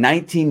back around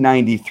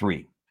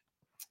 1993,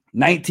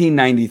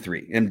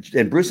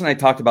 and Bruce and I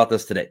talked about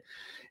this today,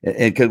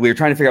 because we were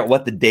trying to figure out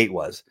what the date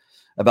was.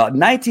 About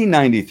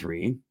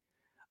 1993,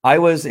 I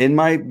was in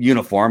my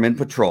uniform in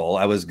patrol.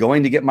 I was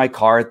going to get my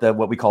car at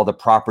what we call the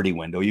property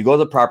window. You go to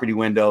the property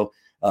window,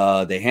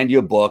 they hand you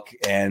a book,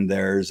 and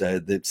there's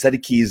the set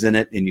of keys in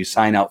it, and you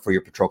sign out for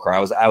your patrol car. I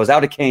was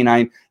out of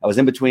K9. I was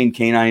in between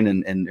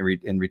K9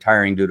 and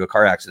retiring due to a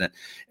car accident,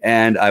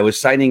 and I was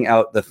signing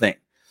out the thing.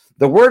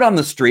 The word on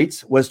the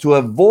streets was to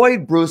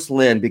avoid Bruce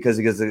Lynn, because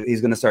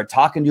he's going to start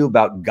talking to you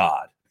about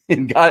God.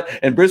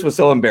 And Bruce was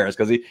so embarrassed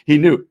because he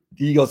knew.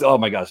 He goes, oh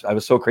my gosh, I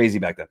was so crazy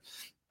back then.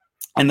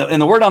 And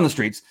the word on the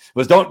streets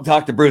was, don't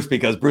talk to Bruce,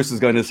 because Bruce is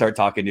going to start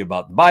talking to you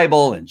about the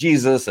Bible and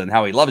Jesus and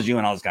how he loves you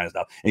and all this kind of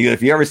stuff. And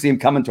if you ever see him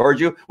coming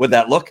towards you with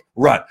that look,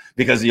 run,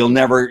 because you'll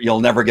never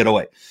get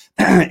away.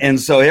 And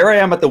so here I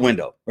am at the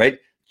window, right?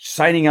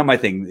 Signing out my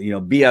thing,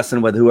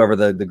 BSing with whoever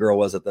the girl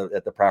was at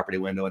the property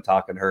window, and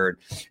talking to her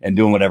and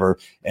doing whatever.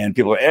 And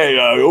people are, hey,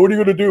 what are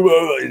you going to do?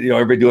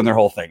 Everybody doing their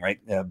whole thing, right?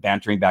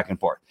 Bantering back and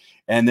forth.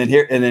 And then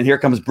here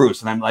comes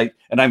Bruce. And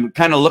I'm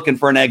kind of looking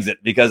for an exit,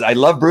 because I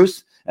love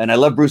Bruce. And I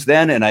loved Bruce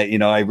then, and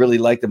I really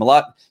liked him a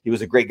lot. He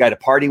was a great guy to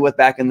party with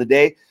back in the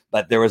day,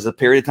 but there was a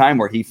period of time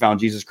where he found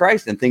Jesus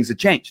Christ and things had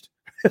changed.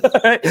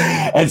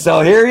 And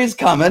so here he's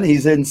coming.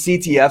 He's in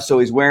CTF, so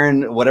he's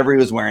wearing whatever he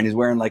was wearing. He's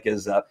wearing like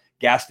his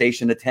gas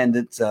station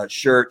attendant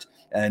shirt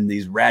and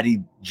these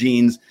ratty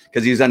jeans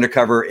because he was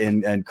undercover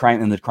in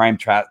the crime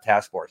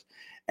task force.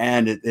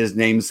 And his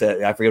name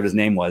said, I forget what his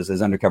name was.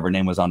 His undercover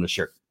name was on the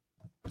shirt.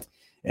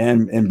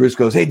 And Bruce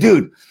goes, "Hey,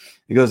 dude."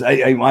 He goes,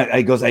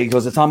 he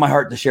goes, "It's on my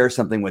heart to share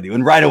something with you."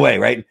 And right away,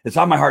 right? "It's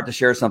on my heart to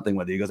share something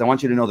with you." He goes, "I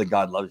want you to know that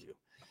God loves you,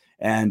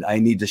 and I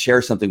need to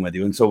share something with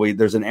you." And so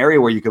there's an area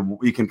where you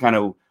can kind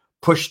of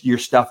push your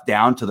stuff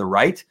down to the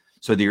right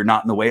so that you're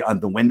not in the way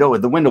on the window.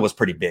 The window was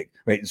pretty big,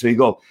 right? So you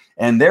go,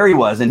 and there he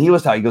was, and he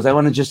was talking. He goes, "I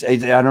want to just, I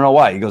don't know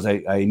why." He goes,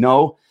 I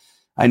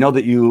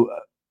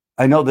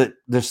know that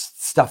there's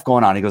stuff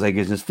going on." He goes, "I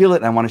can just feel it.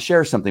 And I want to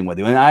share something with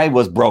you." And I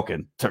was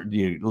broken.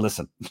 You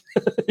listen,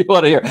 you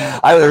want to hear?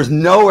 There's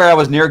nowhere I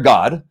was near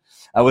God.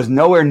 I was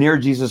nowhere near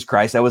Jesus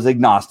Christ. I was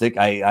agnostic.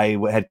 I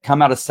had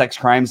come out of sex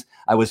crimes.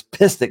 I was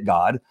pissed at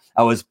God.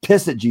 I was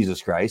pissed at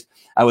Jesus Christ.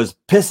 I was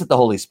pissed at the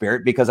Holy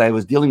Spirit because I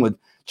was dealing with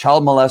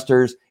child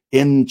molesters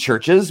in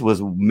churches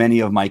was many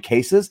of my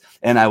cases.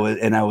 And I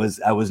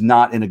was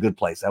not in a good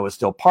place. I was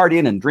still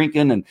partying and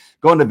drinking and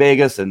going to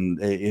Vegas and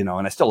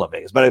I still love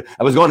Vegas, but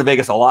I was going to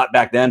Vegas a lot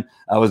back then.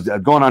 I was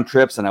going on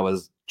trips and I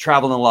was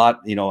traveling a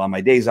lot, on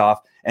my days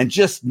off and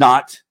just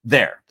not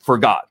there for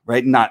God,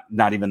 right? Not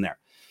even there.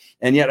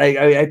 And yet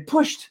I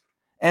pushed,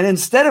 and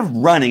instead of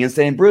running and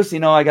saying, "Bruce,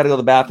 I got to go to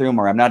the bathroom,"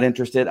 or "I'm not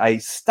interested," I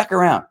stuck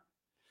around.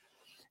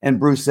 And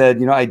Bruce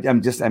said, "I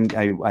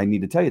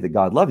need to tell you that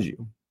God loves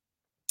you."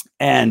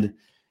 And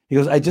he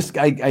goes, I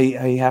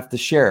have to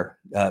share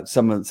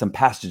some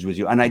passage with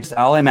you. And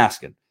all I'm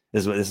asking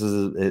is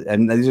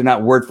and these are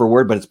not word for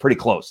word, but it's pretty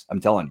close. I'm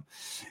telling you.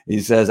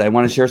 He says, "I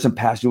want to share some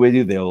passage with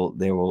you.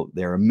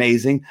 They're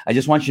amazing. I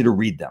just want you to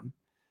read them."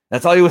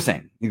 That's all he was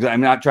saying. He goes,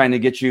 "I'm not trying to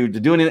get you to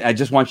do anything. I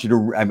just want you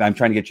to, I'm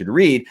trying to get you to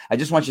read. I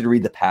just want you to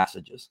read the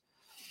passages."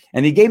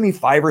 And he gave me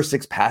 5 or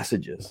 6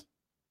 passages.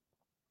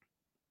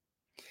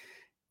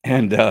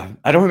 And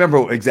I don't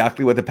remember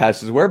exactly what the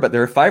passages were, but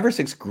there are 5 or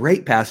 6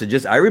 great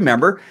passages I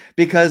remember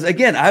because,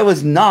 again, I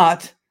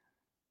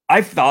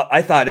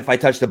thought if I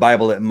touched the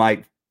Bible, it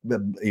might,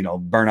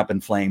 burn up in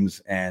flames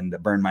and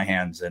burn my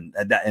hands. And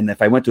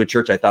if I went to a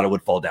church, I thought it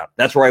would fall down.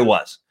 That's where I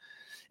was.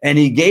 And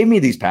he gave me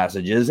these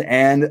passages,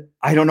 and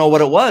I don't know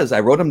what it was. I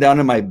wrote them down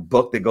in my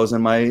book that goes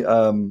in my,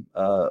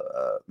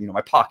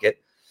 my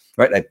pocket,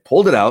 right? I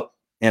pulled it out,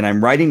 and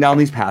I'm writing down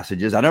these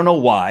passages. I don't know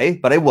why,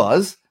 but I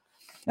was.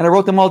 And I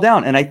wrote them all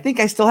down, and I think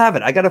I still have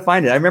it. I got to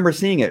find it. I remember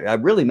seeing it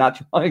really not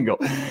too long ago.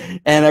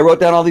 And I wrote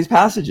down all these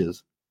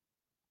passages.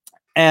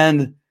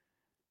 And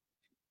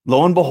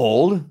lo and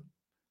behold,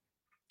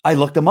 I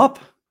looked them up.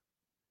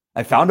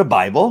 I found a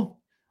Bible.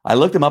 I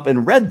looked them up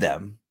and read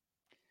them.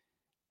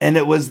 And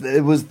it was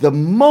that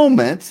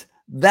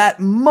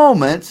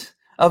moment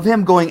of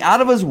him going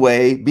out of his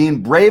way,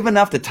 being brave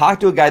enough to talk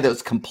to a guy that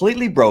was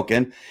completely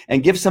broken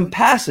and give some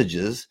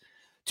passages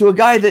to a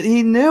guy that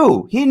he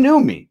knew. He knew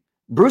me.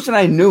 Bruce and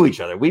I knew each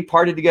other. We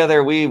partied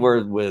together. We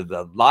were with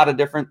a lot of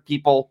different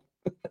people.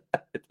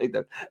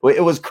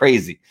 It was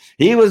crazy.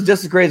 He was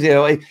just as crazy.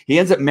 He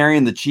ends up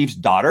marrying the chief's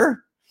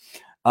daughter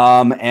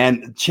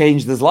and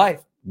changed his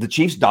life. The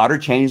chief's daughter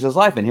changed his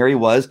life. And here he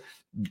was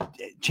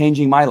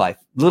changing my life.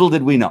 Little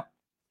did we know.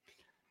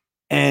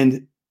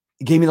 And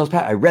he gave me those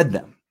I read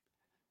them.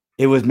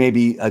 It was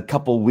maybe a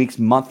couple weeks,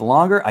 month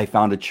longer. I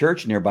found a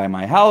church nearby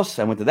my house.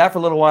 I went to that for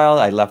a little while.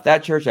 I left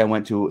that church. I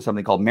went to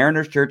something called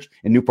Mariners Church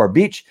in Newport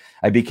Beach.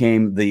 I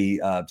became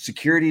the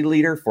security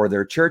leader for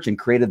their church and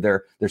created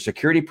their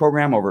security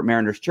program over at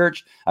Mariners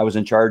Church. I was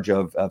in charge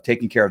of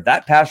taking care of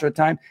that pastor at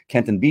the time,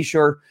 Kenton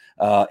Beshore,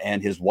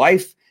 and his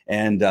wife,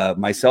 and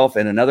myself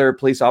and another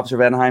police officer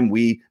of Anaheim.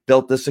 We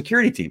built the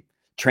security team,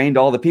 trained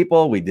all the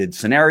people. We did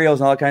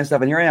scenarios and all that kind of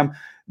stuff. And here I am,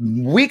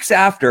 weeks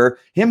after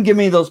him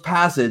giving me those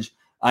passages.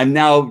 I'm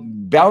now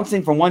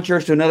bouncing from one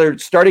church to another,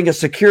 starting a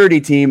security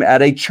team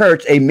at a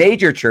church, a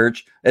major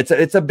church.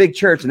 It's a big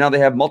church, and now they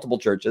have multiple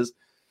churches.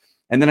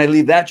 And then I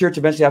leave that church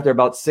eventually after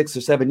about 6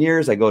 or 7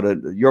 years. I go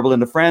to Yorba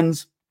Linda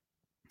Friends.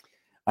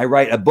 I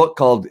write a book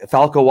called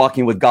Falco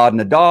Walking with God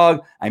and a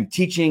Dog. I'm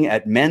teaching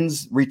at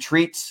men's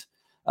retreats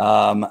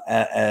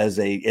as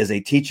a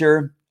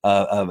teacher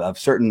of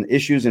certain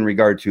issues in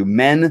regard to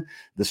men,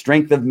 the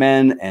strength of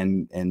men,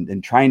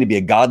 and trying to be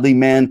a godly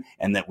man,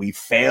 and that we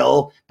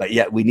fail, but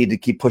yet we need to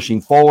keep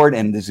pushing forward.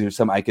 And this is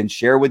I can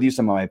share with you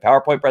some of my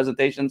PowerPoint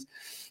presentations.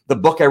 The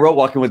book I wrote,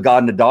 Walking with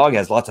God and a Dog,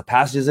 has lots of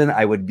passages in it.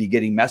 I would be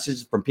getting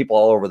messages from people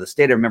all over the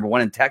state. I remember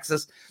one in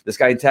Texas. This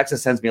guy in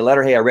Texas sends me a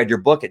letter. "Hey, I read your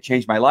book. It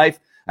changed my life.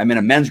 I'm in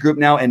a men's group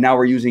now, and now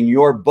we're using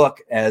your book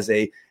as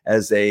a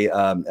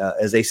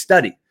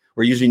study.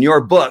 We're using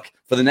your book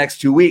for the next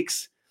 2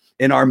 weeks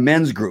in our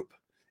men's group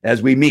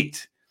as we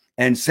meet,"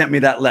 and sent me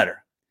that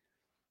letter.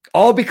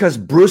 All because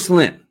Bruce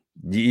Lynn,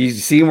 you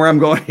see where I'm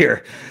going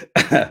here?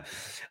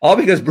 All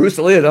because Bruce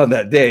Lynn on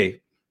that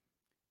day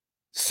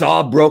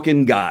saw a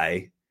broken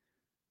guy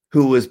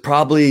who was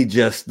probably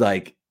just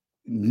like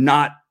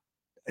not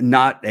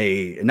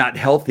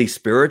healthy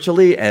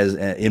spiritually as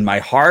in my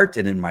heart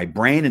and in my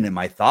brain and in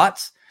my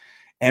thoughts.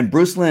 And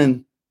Bruce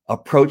Lynn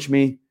approached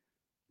me,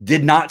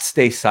 did not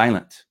stay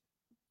silent,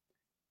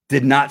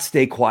 did not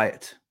stay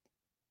quiet,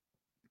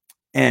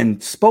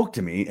 and spoke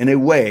to me in a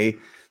way,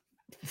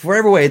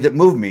 forever way, that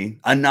moved me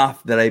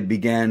enough that I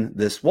began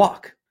this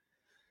walk.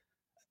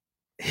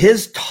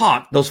 His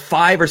talk, those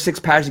 5 or 6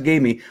 passages he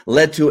gave me,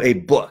 led to a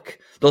book.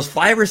 Those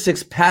 5 or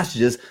 6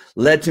 passages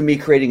led to me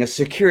creating a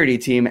security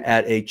team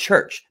at a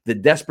church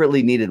that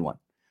desperately needed one.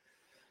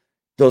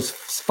 Those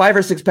 5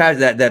 or 6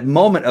 passages, that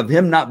moment of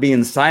him not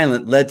being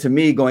silent, led to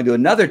me going to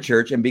another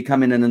church and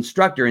becoming an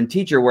instructor and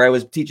teacher, where I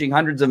was teaching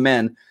hundreds of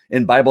men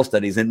in Bible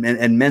studies and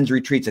men's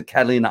retreats at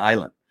Catalina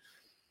Island.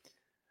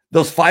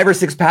 Those 5 or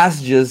 6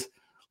 passages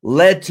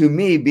led to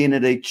me being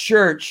at a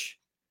church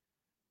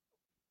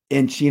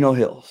in Chino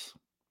Hills,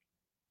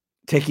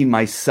 taking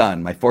my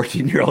son, my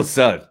 14-year-old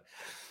son,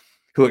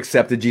 who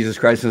accepted Jesus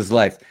Christ in his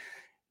life.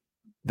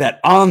 That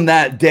on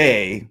that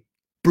day,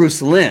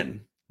 Bruce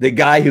Lynn, the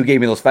guy who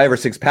gave me those 5 or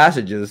 6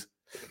 passages,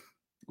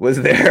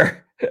 was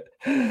there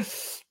and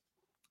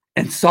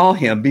saw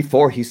him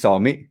before he saw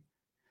me,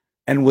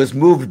 and was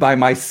moved by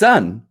my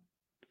son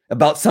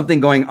about something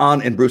going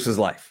on in Bruce's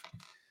life.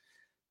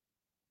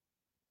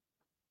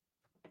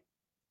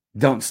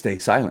 Don't stay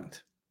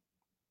silent.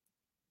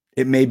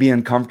 It may be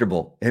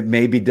uncomfortable. It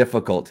may be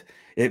difficult.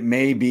 It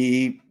may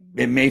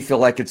feel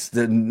like it's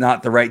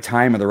not the right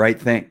time or the right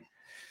thing.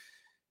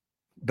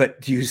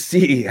 But do you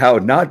see how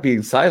not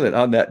being silent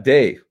on that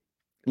day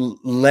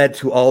led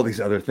to all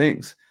these other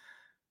things?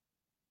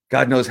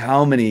 God knows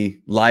how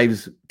many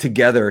lives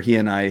together he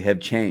and I have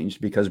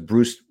changed because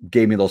Bruce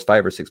gave me those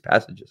 5 or 6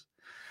 passages.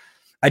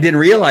 I didn't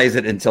realize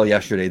it until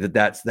yesterday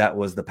that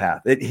was the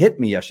path. It hit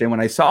me yesterday when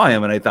I saw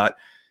him, and I thought,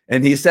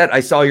 and he said,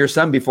 I saw your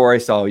son before I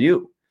saw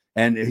you,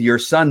 and your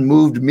son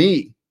moved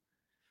me,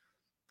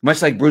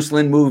 much like Bruce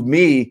Lynn moved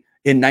me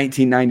in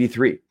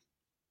 1993.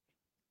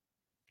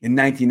 In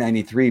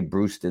 1993,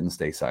 Bruce didn't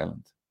stay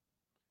silent.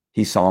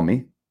 He saw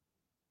me.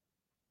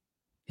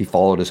 He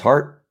followed his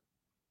heart.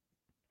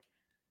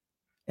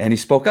 And he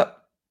spoke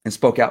up and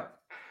spoke out.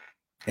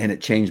 And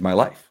it changed my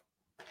life.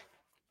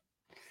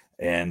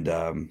 And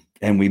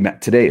we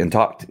met today and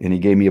talked. And he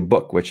gave me a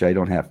book, which I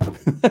don't have.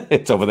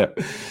 It's over there.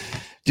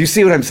 Do you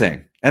see what I'm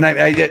saying? And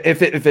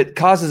if it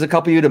causes a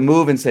couple of you to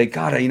move and say,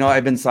 God,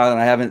 I've been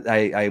silent.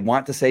 I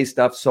want to say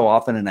stuff so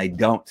often and I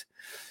don't.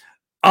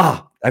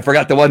 I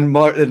forgot the one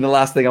more and the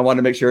last thing I want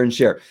to make sure and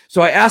share.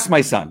 So I asked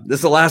my son, this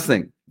is the last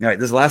thing. All right,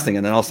 this is the last thing.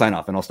 And then I'll sign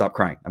off and I'll stop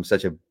crying. I'm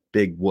such a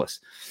big wuss.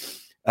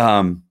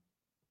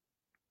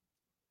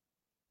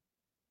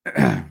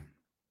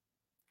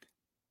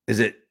 Is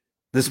it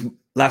this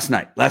last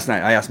night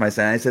I asked my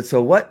son, I said,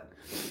 so what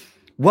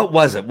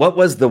was it? What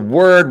was the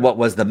word? What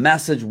was the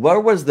message? Where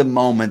was the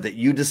moment that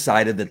you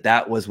decided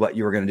that was what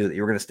you were going to do, that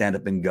you were going to stand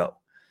up and go?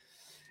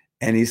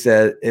 And he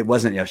said, it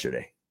wasn't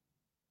yesterday.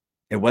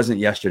 It wasn't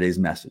yesterday's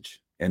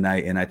message. And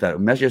I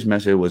thought yesterday's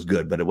message was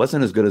good, but it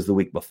wasn't as good as the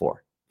week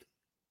before.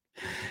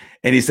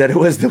 And he said, it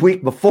was the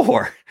week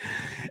before.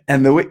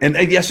 And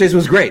yesterday's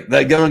was great.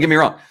 Don't get me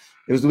wrong.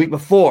 It was the week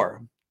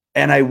before.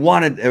 And it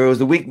was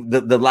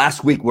the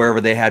last week wherever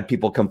they had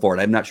people come forward.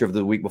 I'm not sure if it was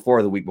the week before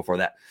or the week before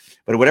that.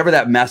 But whatever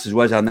that message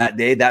was on that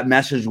day, that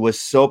message was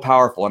so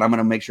powerful. And I'm going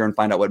to make sure and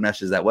find out what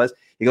message that was.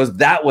 He goes,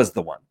 that was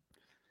the one.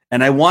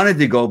 And I wanted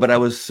to go, but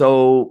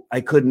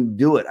I couldn't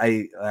do it.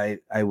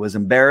 I was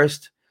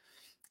embarrassed.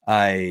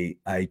 I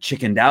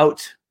chickened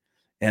out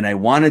and I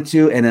wanted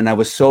to. And then I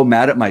was so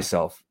mad at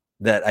myself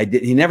that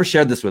he never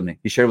shared this with me.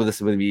 He shared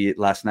this with me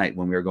last night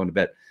when we were going to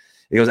bed.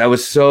 He goes, I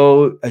was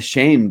so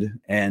ashamed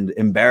and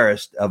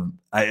embarrassed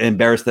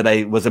that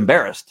I was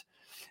embarrassed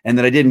and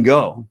that I didn't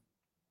go.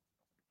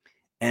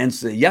 And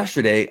so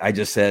yesterday I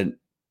just said,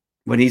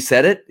 when he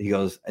said it, he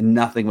goes,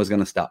 nothing was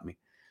going to stop me.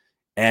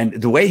 And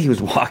the way he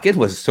was walking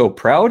was so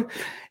proud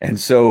and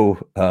so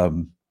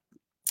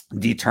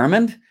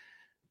determined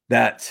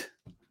that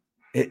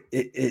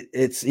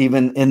it's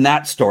even in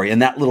that story, in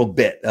that little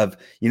bit of,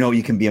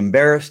 you can be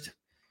embarrassed,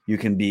 you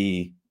can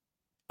be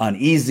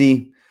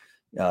uneasy.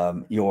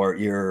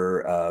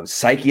 Your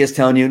psyche is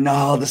telling you,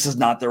 no, this is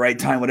not the right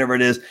time, whatever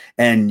it is.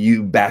 And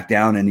you back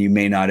down and you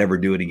may not ever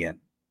do it again.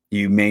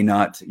 You may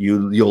not,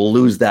 you'll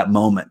lose that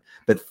moment.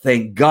 But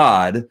thank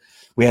God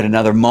we had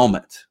another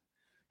moment,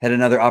 had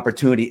another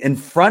opportunity in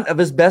front of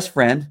his best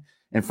friend,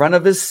 in front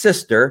of his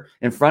sister,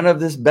 in front of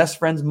this best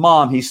friend's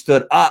mom. He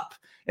stood up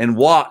and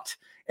walked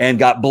and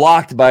got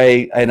blocked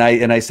by, and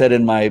I said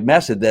in my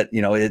message that,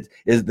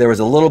 there was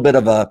a little bit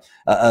of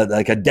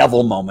a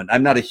devil moment.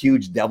 I'm not a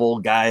huge devil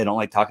guy. I don't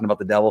like talking about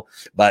the devil,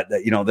 but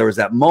there was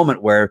that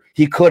moment where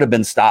he could have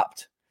been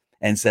stopped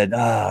and said,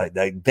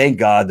 thank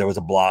God there was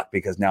a block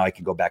because now I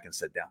can go back and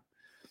sit down.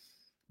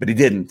 But he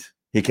didn't.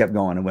 He kept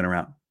going and went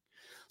around.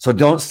 So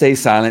don't stay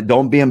silent.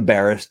 Don't be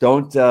embarrassed.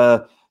 Don't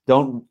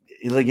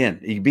again,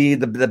 you be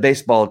the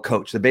baseball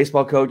coach. The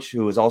baseball coach,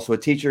 who was also a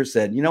teacher,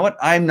 said, you know what?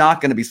 I'm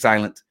not going to be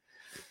silent.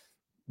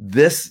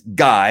 this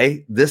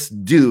guy, this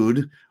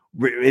dude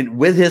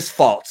with his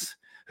faults,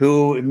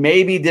 who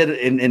maybe did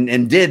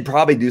and did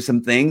probably do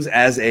some things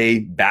as a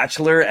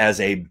bachelor,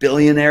 as a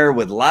billionaire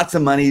with lots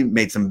of money,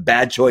 made some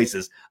bad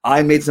choices.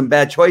 I made some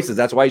bad choices.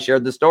 That's why I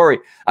shared the story.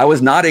 I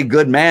was not a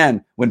good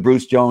man when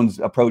Bruce Jones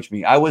approached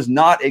me. I was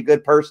not a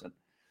good person.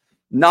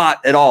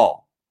 Not at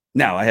all.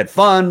 Now, I had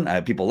fun. I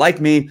had people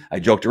like me. I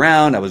joked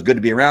around. I was good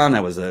to be around.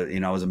 I was a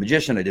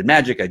magician. I did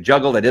magic. I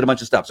juggled. I did a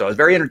bunch of stuff. So I was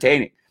very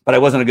entertaining, but I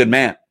wasn't a good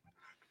man.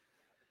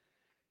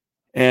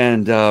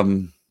 And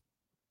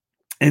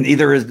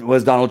either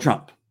was Donald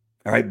Trump.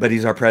 All right. But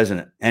he's our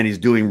president and he's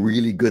doing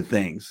really good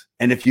things.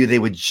 And if they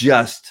would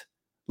just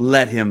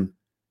let him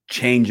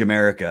change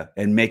America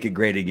and make it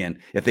great again,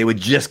 if they would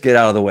just get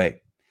out of the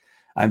way,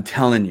 I'm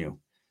telling you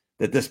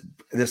that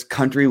this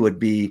country would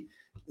be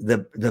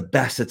the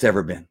best it's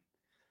ever been.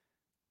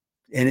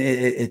 And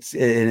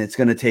it's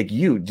going to take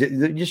you,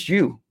 just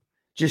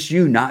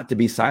you not to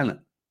be silent.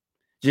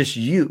 Just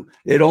you.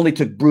 It only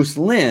took Bruce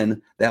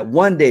Lynn that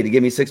one day to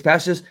give me 6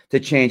 passages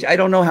to change. I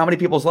don't know how many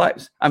people's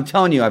lives. I'm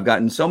telling you, I've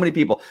gotten so many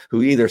people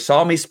who either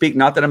saw me speak,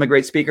 not that I'm a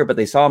great speaker, but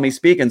they saw me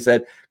speak and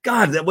said,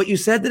 God, what you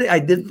said today, I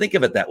didn't think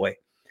of it that way.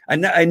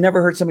 I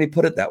never heard somebody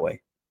put it that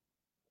way.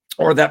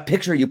 Or that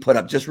picture you put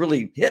up just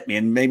really hit me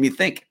and made me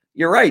think,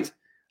 you're right.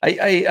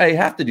 I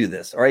have to do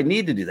this, or I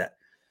need to do that.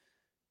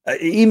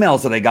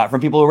 Emails that I got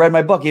from people who read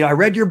my book. I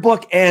read your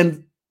book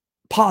and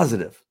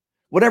positive,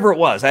 whatever it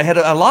was. I had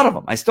a lot of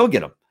them. I still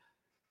get them.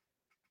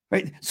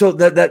 Right. So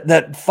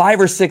that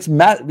 5 or 6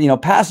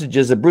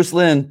 passages that Bruce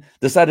Lynn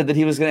decided that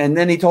he was going to, and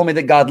then he told me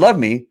that God loved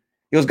me.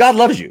 He goes, God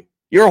loves you.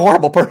 You're a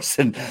horrible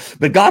person,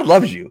 but God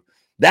loves you.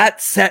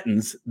 That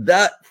sentence,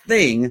 that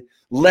thing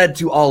led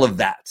to all of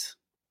that.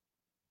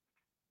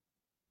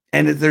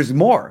 And there's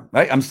more,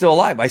 right? I'm still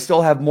alive. I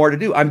still have more to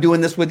do. I'm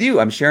doing this with you.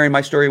 I'm sharing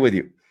my story with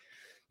you.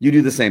 You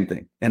do the same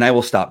thing. And I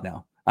will stop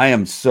now. I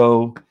am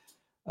so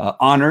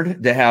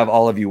honored to have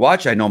all of you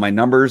watch. I know my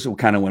numbers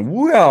kind of went,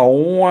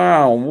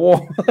 wow,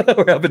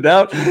 we're up and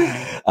down.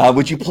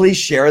 Would you please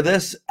share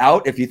this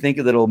out if you think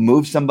that it'll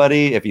move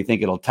somebody, if you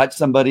think it'll touch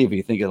somebody, if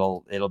you think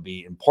it'll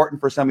be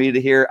important for somebody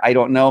to hear? I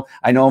don't know.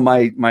 I know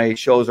my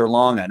shows are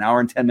long. An hour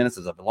and 10 minutes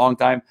is a long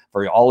time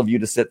for all of you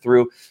to sit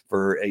through,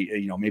 for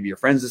maybe your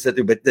friends to sit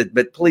through,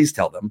 but please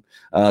tell them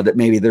that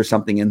maybe there's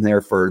something in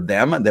there for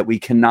them, that we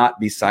cannot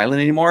be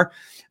silent anymore.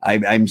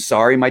 I'm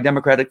sorry, my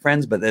Democratic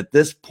friends, but at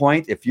this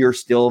point, if you're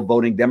still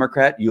voting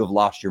Democrat, you have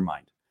lost your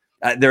mind.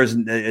 There's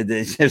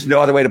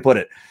no other way to put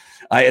it.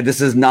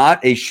 This is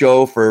not a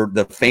show for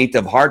the faint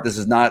of heart. This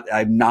is not.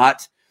 I'm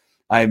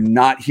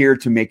not here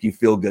to make you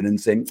feel good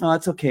and saying, "Oh,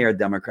 it's okay, you're a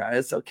Democrat.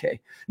 It's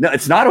okay." No,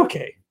 it's not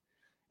okay.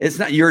 It's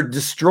not. You're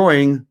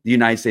destroying the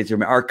United States of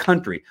America, our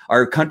country.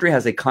 Our country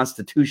has a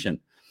constitution.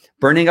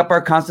 Burning up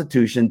our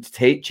constitution,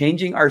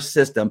 changing our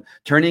system,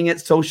 turning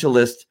it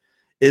socialist,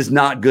 is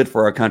not good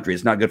for our country.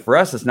 It's not good for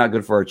us. It's not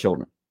good for our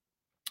children.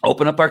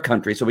 Open up our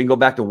country so we can go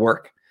back to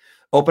work.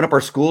 Open up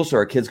our schools so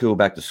our kids can go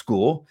back to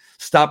school.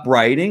 Stop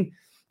rioting.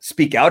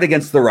 Speak out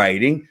against the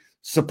rioting.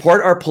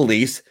 Support our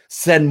police.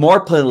 Send more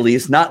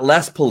police, not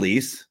less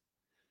police,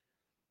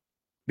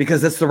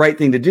 because that's the right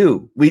thing to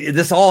do.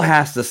 This all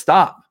has to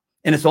stop.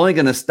 And it's only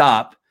going to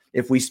stop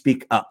if we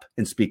speak up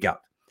and speak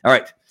out. All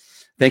right.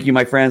 Thank you,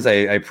 my friends. I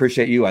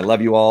appreciate you. I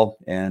love you all.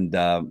 And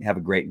have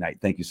a great night.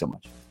 Thank you so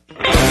much.